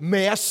this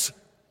mess.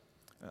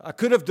 I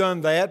could have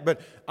done that,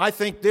 but I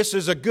think this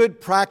is a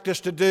good practice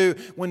to do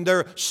when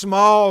they're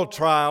small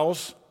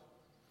trials,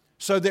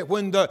 so that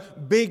when the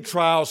big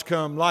trials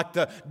come, like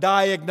the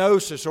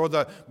diagnosis or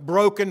the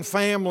broken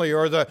family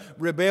or the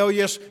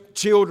rebellious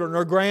children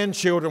or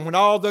grandchildren, when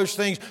all those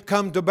things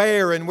come to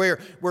bear and we're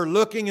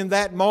looking in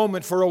that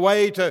moment for a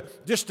way to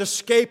just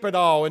escape it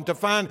all and to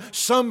find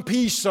some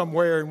peace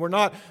somewhere, and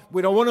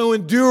we don't want to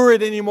endure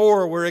it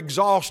anymore, we're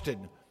exhausted.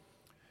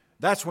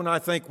 That's when I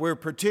think we're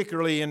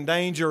particularly in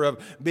danger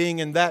of being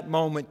in that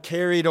moment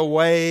carried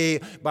away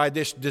by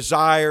this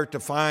desire to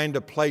find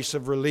a place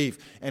of relief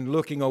and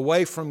looking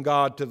away from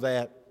God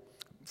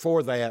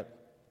for that,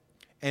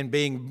 and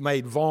being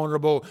made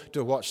vulnerable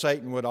to what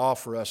Satan would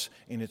offer us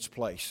in its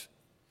place.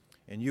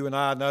 And you and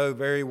I know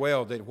very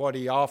well that what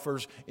he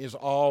offers is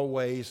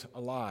always a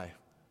lie.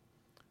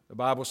 The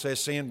Bible says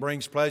sin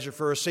brings pleasure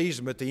for a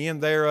season, but the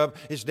end thereof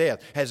is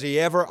death. Has he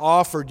ever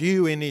offered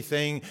you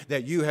anything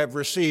that you have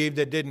received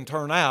that didn't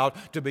turn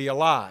out to be a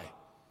lie?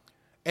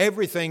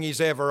 Everything he's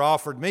ever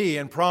offered me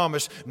and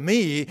promised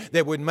me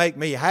that would make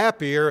me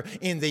happier,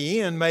 in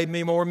the end made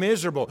me more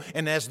miserable.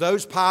 And as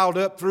those piled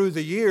up through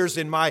the years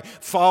in my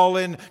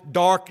fallen,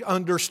 dark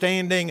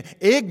understanding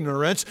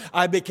ignorance,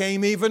 I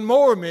became even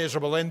more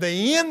miserable. And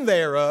the end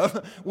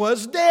thereof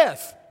was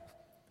death.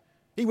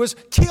 He was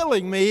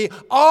killing me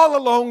all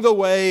along the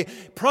way,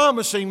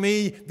 promising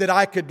me that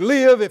I could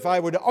live if I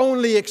would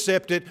only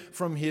accept it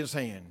from his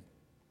hand.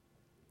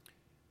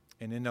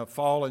 And in a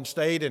fallen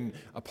state and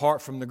apart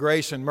from the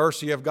grace and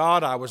mercy of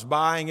God, I was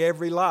buying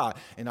every lie.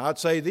 And I'd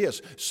say this,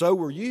 so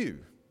were you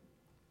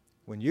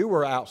when you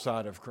were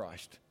outside of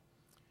Christ.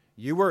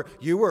 You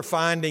were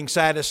finding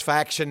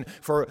satisfaction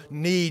for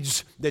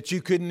needs that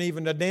you couldn't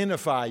even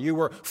identify. You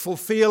were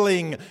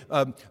fulfilling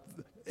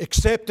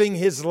accepting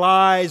his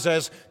lies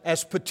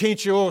as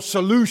potential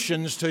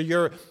solutions to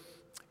your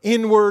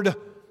inward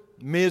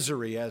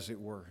misery, as it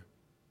were.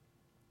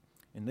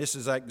 And this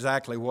is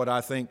exactly what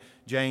I think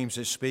James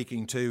is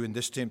speaking to in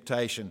this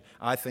temptation.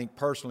 I think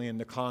personally in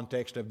the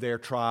context of their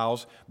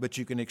trials, but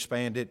you can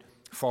expand it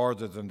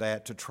farther than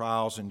that to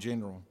trials in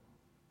general.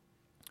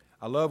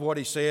 I love what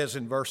he says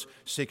in verse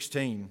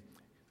 16,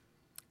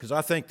 because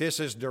I think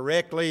this is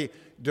directly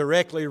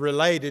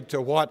related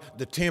to what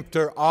the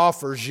tempter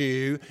offers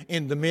you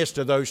in the midst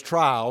of those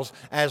trials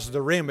as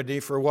the remedy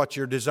for what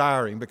you're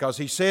desiring. Because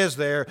he says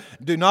there,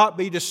 do not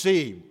be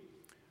deceived.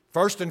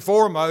 First and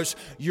foremost,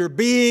 you're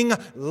being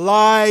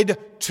lied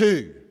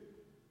to.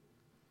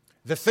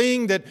 The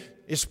thing that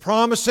is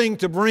promising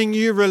to bring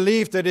you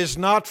relief that is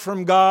not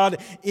from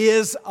God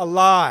is a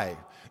lie.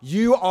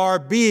 You are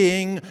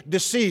being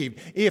deceived.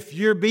 If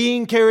you're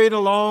being carried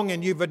along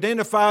and you've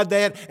identified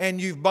that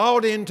and you've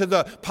bought into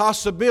the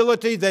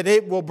possibility that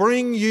it will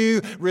bring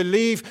you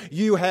relief,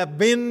 you have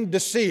been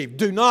deceived.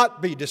 Do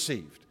not be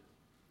deceived.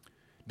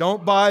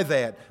 Don't buy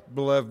that,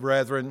 beloved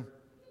brethren.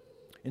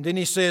 And then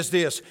he says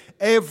this,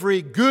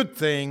 every good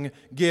thing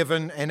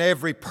given and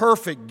every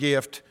perfect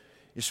gift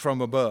is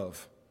from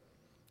above,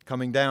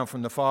 coming down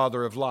from the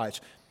Father of lights.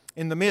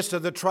 In the midst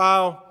of the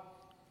trial,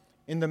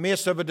 in the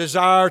midst of a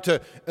desire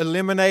to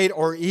eliminate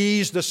or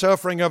ease the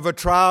suffering of a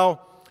trial,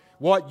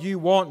 what you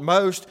want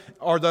most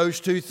are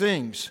those two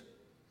things.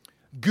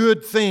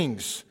 Good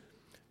things,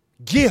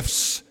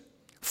 gifts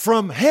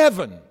from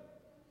heaven,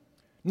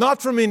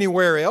 not from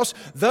anywhere else.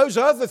 Those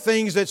other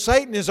things that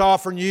Satan is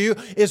offering you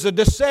is a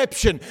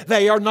deception.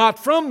 They are not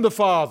from the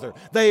Father.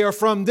 They are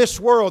from this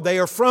world. They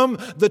are from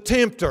the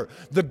tempter.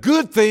 The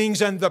good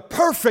things and the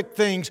perfect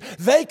things,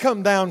 they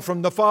come down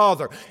from the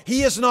Father.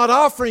 He is not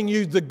offering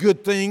you the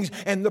good things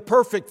and the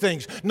perfect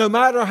things, no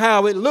matter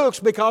how it looks,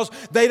 because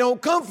they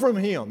don't come from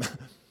Him.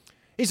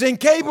 He's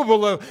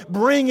incapable of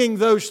bringing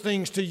those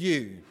things to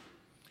you.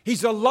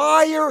 He's a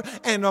liar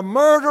and a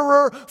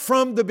murderer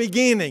from the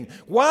beginning.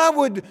 Why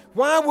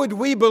would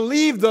we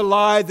believe the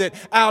lie that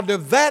out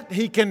of that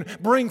He can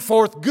bring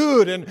forth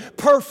good and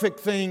perfect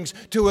things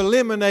to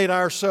eliminate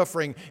our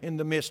suffering in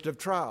the midst of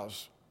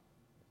trials?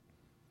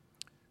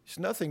 It's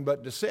nothing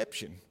but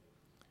deception.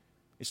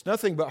 It's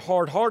nothing but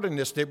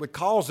hard-heartedness that would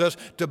cause us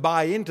to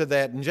buy into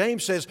that. And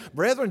James says,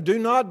 brethren, do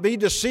not be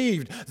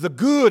deceived. The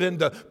good and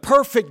the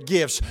perfect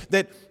gifts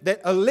that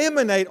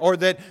eliminate or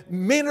that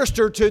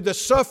minister to the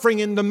suffering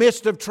in the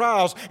midst of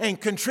trials and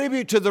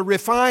contribute to the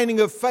refining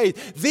of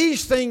faith,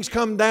 these things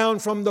come down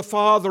from the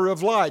Father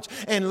of lights.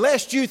 And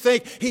lest you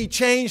think He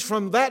changed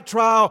from that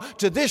trial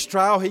to this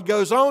trial, he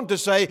goes on to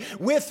say,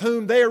 with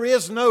whom there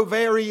is no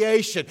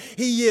variation.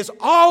 He is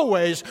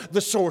always the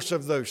source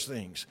of those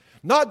things.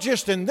 Not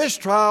just in this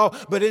trial,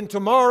 but in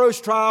tomorrow's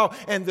trial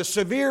and the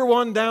severe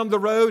one down the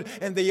road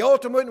and the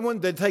ultimate one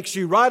that takes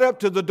you right up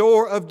to the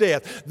door of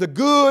death. The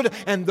good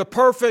and the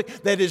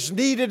perfect that is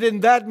needed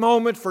in that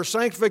moment for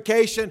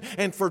sanctification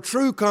and for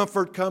true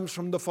comfort comes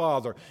from the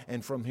Father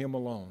and from Him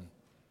alone.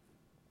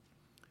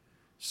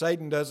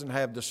 Satan doesn't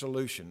have the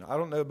solution. I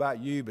don't know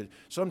about you, but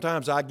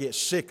sometimes I get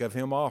sick of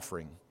him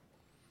offering.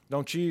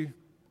 Don't you?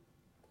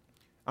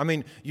 I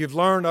mean, you've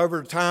learned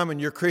over time in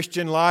your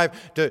Christian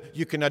life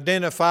you can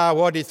identify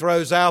what he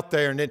throws out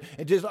there, and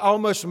it just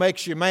almost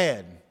makes you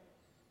mad.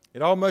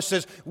 It almost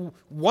says,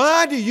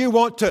 why do you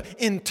want to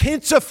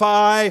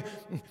intensify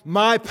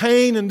my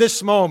pain in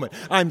this moment?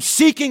 I'm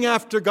seeking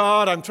after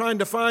God. I'm trying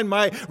to find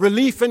my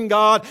relief in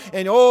God.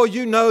 And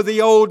you know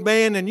the old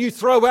man, and you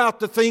throw out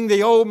the thing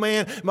the old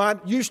man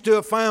used to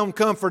have found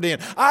comfort in.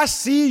 I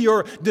see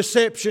your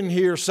deception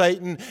here,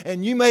 Satan,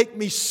 and you make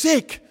me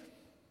sick.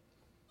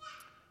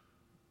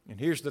 And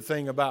here's the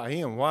thing about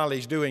him. While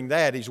he's doing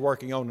that, he's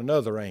working on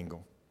another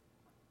angle.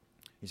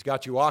 He's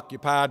got you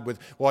occupied with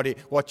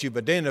what you've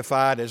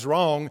identified as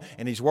wrong,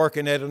 and he's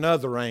working at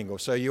another angle.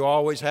 So you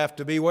always have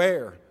to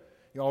beware.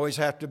 You always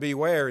have to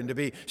beware and to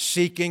be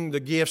seeking the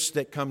gifts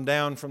that come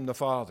down from the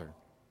Father.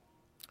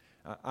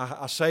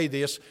 I say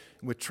this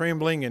with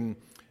trembling and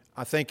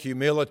I think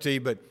humility,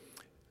 but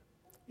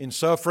in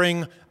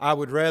suffering, I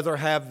would rather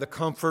have the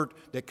comfort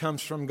that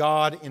comes from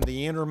God in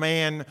the inner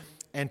man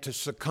and to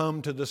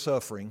succumb to the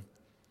suffering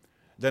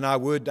than I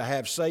would to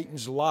have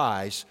Satan's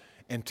lies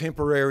and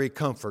temporary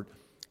comfort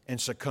and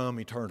succumb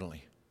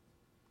eternally.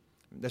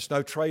 There's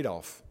no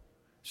trade-off.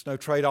 It's no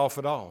trade-off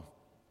at all.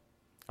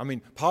 I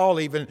mean, Paul,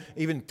 even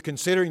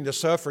considering the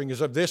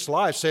sufferings of this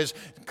life, says,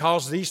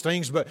 cause these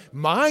things but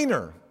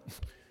minor.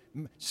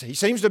 He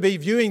seems to be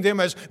viewing them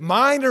as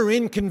minor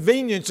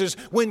inconveniences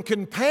when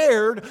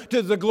compared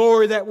to the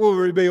glory that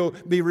will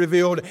be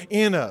revealed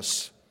in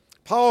us.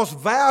 Paul's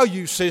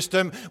value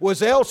system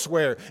was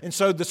elsewhere, and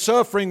so the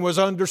suffering was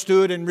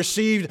understood and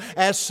received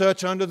as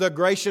such under the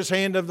gracious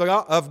hand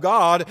of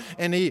God,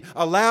 and he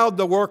allowed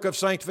the work of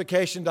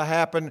sanctification to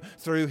happen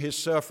through his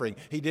suffering.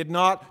 He did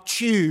not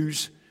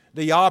choose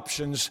the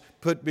options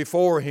put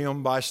before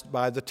him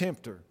by the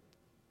tempter.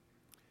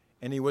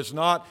 And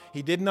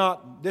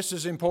this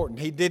is important,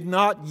 he did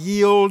not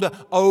yield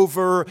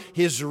over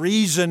his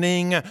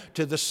reasoning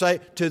to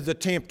the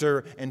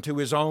tempter and to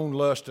his own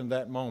lust in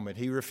that moment.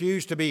 He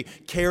refused to be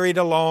carried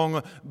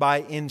along by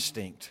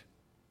instinct.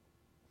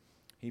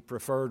 He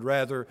preferred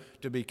rather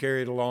to be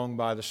carried along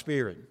by the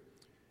Spirit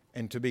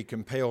and to be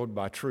compelled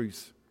by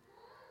truth.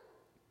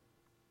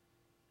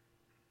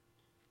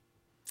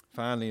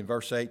 Finally, in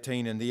verse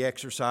 18, in the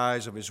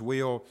exercise of his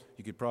will,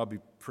 you could probably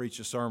preach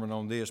a sermon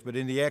on this, but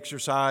in the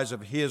exercise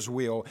of his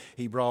will,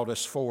 he brought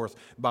us forth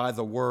by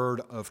the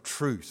word of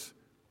truth,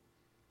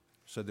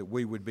 so that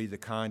we would be the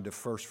kind of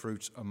first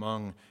fruits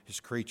among his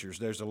creatures.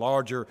 There's a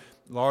larger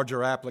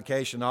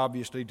application,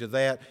 obviously, to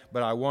that,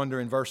 but I wonder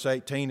in verse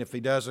 18 if he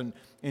doesn't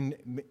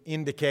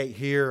indicate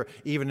here,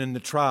 even in the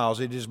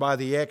trials, it is by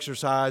the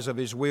exercise of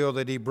his will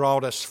that he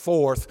brought us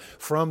forth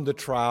from the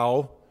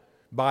trial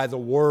by the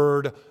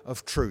word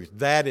of truth.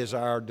 That is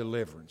our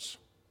deliverance.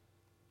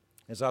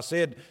 As I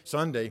said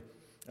Sunday,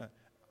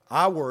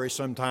 I worry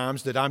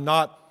sometimes that I'm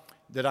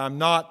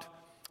not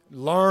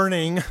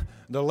learning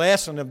the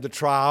lesson of the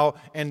trial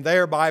and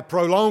thereby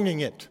prolonging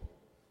it.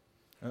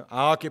 I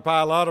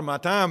occupy a lot of my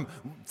time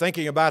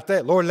thinking about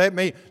that. Lord, let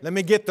me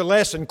get the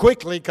lesson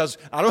quickly because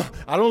I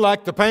don't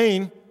like the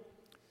pain.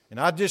 And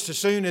I'd just as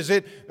soon as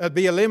it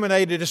be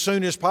eliminated as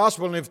soon as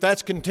possible. And if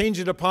that's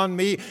contingent upon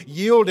me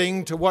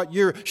yielding to what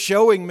you're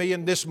showing me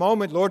in this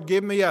moment, Lord,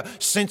 give me a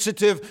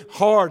sensitive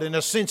heart and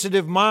a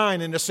sensitive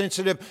mind and a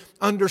sensitive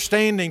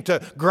understanding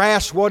to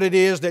grasp what it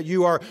is that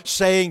you are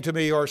saying to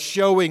me or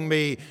showing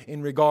me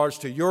in regards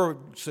to your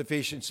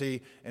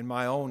sufficiency and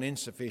my own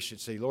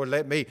insufficiency. Lord,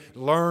 let me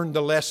learn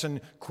the lesson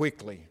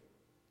quickly.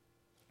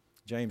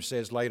 James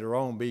says later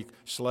on, be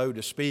slow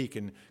to speak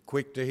and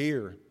quick to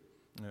hear.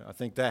 I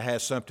think that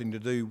has something to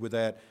do with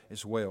that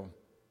as well.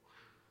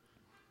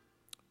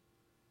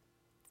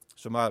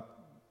 So my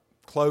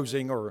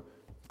closing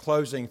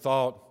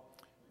thought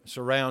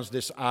surrounds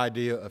this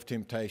idea of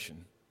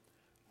temptation.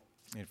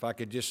 If I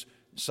could just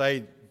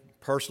say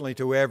personally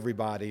to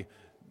everybody,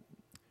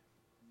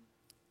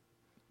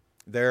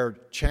 there are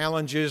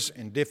challenges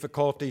and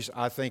difficulties,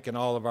 I think, in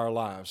all of our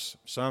lives.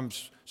 Some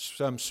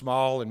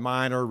small and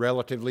minor,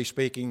 relatively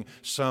speaking,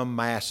 some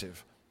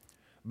massive.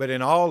 But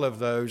in all of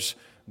those,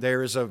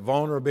 there is a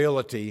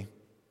vulnerability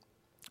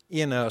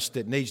in us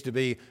that needs to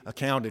be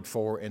accounted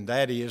for, and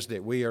that is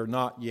that we are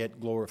not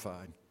yet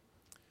glorified.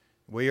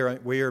 We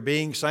are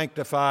being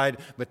sanctified,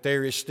 but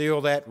there is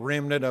still that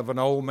remnant of an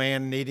old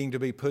man needing to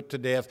be put to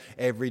death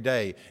every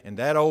day. And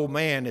that old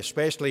man,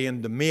 especially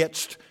in the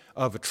midst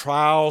of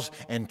trials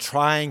and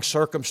trying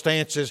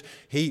circumstances,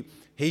 he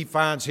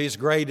finds his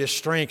greatest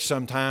strength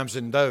sometimes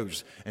in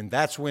those. And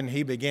that's when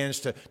he begins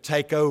to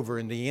take over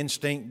and the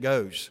instinct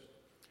goes.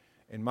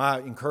 And my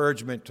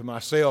encouragement to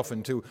myself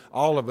and to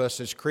all of us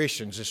as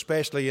Christians,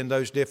 especially in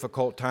those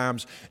difficult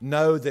times,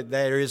 know that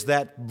there is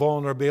that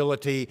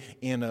vulnerability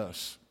in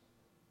us.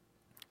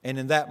 And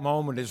in that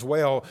moment as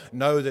well,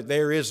 know that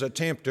there is a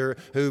tempter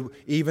who,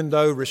 even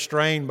though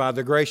restrained by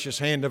the gracious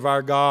hand of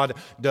our God,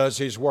 does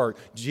his work.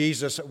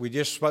 Jesus, we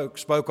just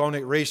spoke on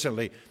it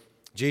recently.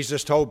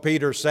 Jesus told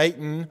Peter,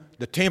 Satan,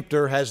 the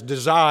tempter, has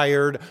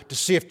desired to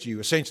sift you,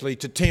 essentially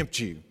to tempt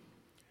you.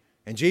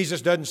 And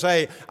Jesus doesn't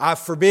say, I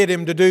forbid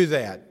him to do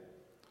that.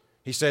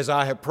 He says,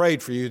 I have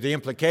prayed for you. The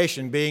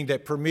implication being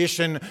that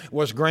permission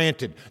was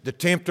granted. The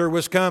tempter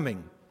was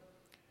coming.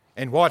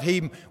 And what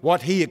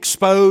he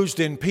exposed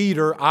in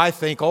Peter, I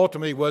think,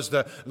 ultimately was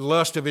the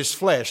lust of his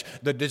flesh,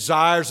 the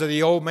desires of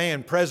the old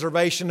man,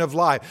 preservation of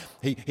life.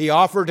 He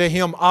offered to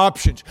him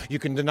options. You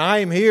can deny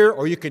him here,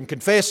 or you can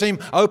confess him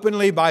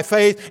openly by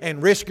faith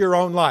and risk your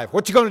own life.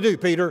 What you going to do,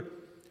 Peter?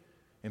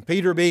 And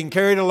Peter, being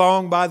carried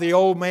along by the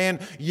old man,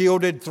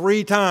 yielded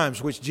 3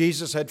 times, which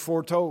Jesus had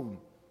foretold.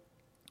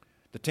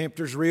 The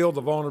tempter's real, the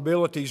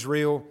vulnerability's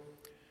real,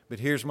 but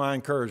here's my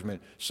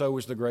encouragement. So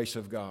is the grace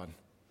of God.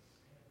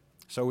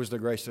 So is the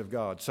grace of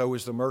God. So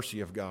is the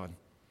mercy of God.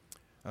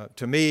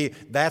 To me,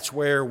 that's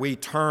where we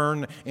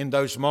turn in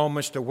those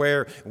moments to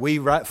where we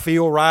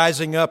feel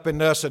rising up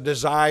in us a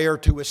desire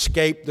to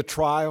escape the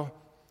trial.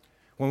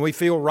 When we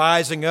feel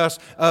rising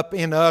up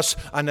in us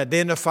an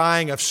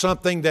identifying of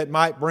something that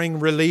might bring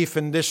relief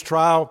in this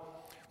trial.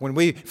 When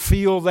we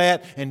feel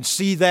that and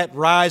see that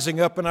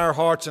rising up in our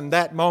hearts in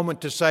that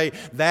moment to say,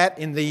 that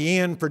in the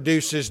end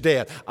produces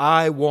death.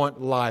 I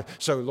want life.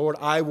 So Lord,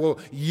 I will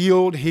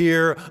yield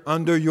here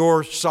under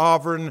your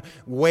sovereign,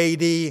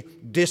 weighty,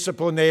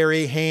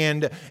 disciplinary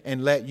hand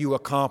and let you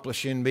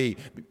accomplish in me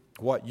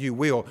what you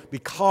will.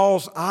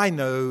 Because I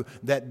know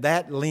that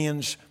that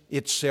lends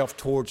itself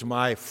towards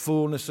my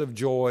fullness of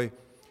joy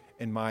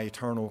and my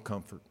eternal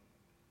comfort.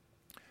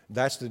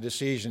 That's the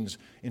decisions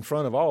in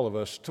front of all of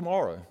us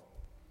tomorrow.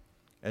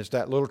 As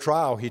that little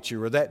trial hits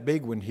you or that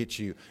big one hits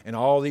you and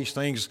all these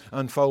things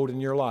unfold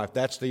in your life,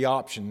 that's the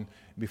option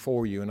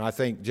before you. And I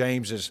think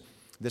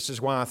this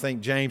is why I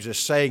think James is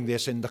saying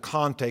this in the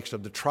context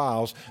of the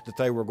trials that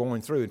they were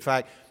going through. In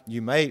fact,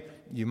 you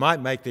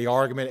might make the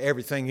argument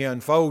everything he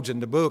unfolds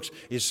in the books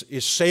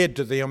is said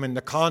to them in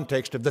the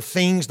context of the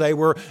things they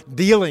were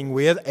dealing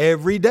with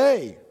every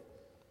day.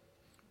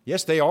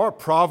 Yes, they are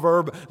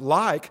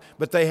proverb-like,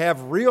 but they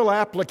have real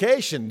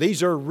application.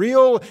 These are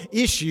real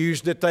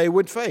issues that they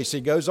would face.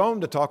 He goes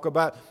on to talk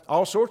about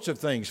all sorts of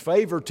things,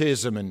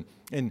 favoritism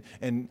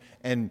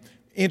and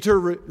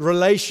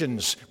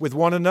interrelations with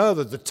one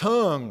another, the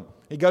tongue.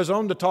 He goes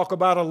on to talk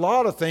about a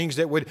lot of things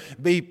that would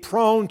be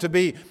prone to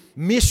be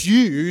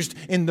misused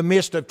in the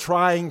midst of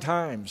trying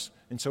times.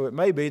 And so it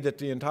may be that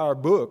the entire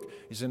book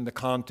is in the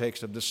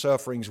context of the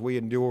sufferings we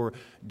endure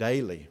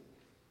daily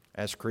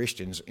as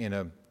Christians in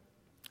an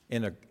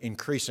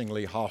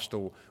increasingly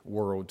hostile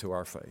world to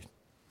our faith.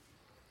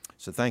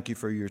 So thank you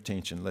for your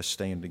attention. Let's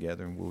stand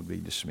together and we'll be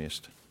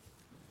dismissed.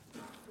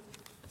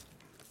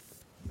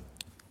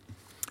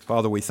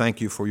 Father, we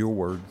thank you for your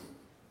word.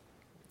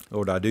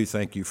 Lord, I do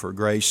thank you for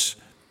grace,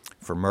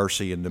 for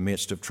mercy in the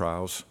midst of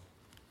trials.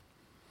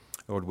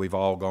 Lord, we've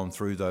all gone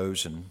through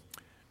those, and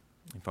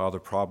Father,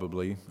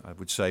 probably, I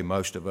would say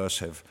most of us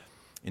have,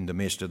 in the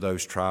midst of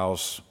those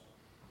trials,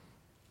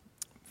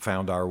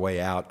 found our way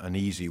out an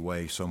easy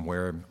way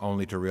somewhere,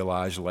 only to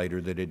realize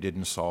later that it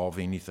didn't solve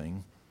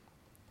anything.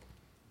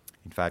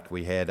 In fact,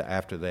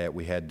 after that,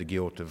 we had the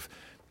guilt of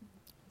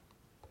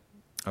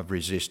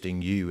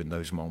resisting you in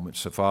those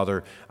moments. So,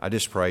 Father, I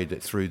just pray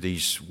that through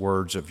these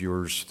words of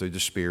yours, through the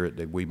Spirit,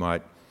 that we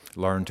might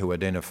learn to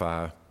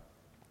identify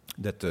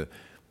that the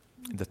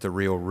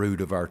real root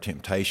of our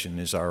temptation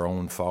is our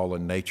own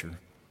fallen nature,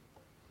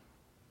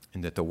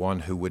 and that the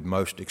one who would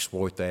most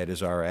exploit that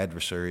is our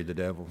adversary, the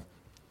devil.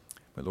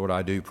 But Lord,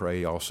 I do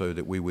pray also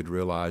that we would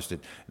realize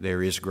that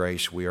there is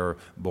grace. We are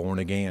born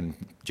again.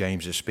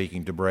 James is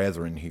speaking to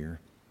brethren here.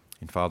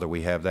 And Father,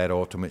 we have that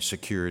ultimate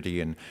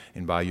security, and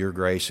by your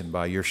grace and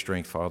by your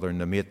strength, Father, in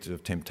the midst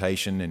of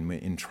temptation and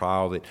in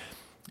trial, that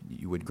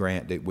you would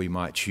grant that we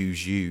might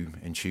choose you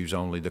and choose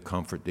only the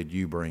comfort that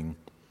you bring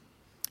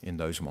in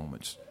those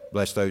moments.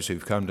 Bless those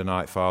who've come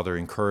tonight, Father.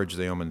 Encourage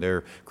them in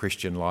their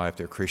Christian life,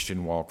 their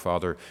Christian walk.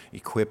 Father,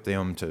 equip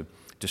them to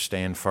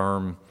stand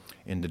firm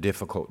in the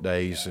difficult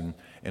days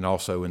and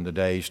also in the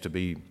days to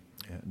be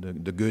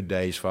the good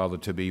days, Father,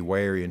 to be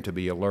wary and to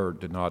be alert,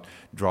 to not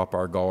drop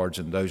our guards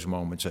in those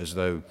moments as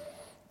though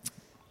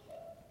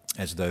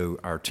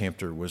our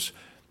tempter was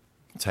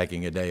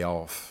taking a day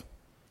off.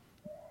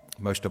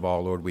 Most of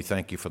all, Lord, we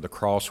thank you for the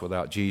cross.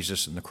 Without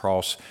Jesus and the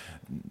cross,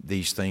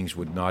 these things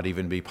would not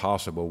even be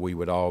possible. We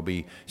would all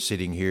be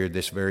sitting here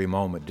this very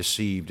moment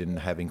deceived and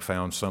having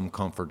found some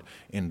comfort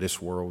in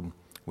this world,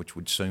 which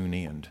would soon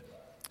end.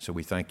 So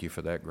we thank you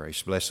for that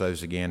grace. Bless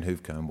those again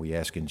who've come. We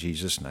ask in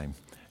Jesus' name.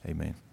 Amen.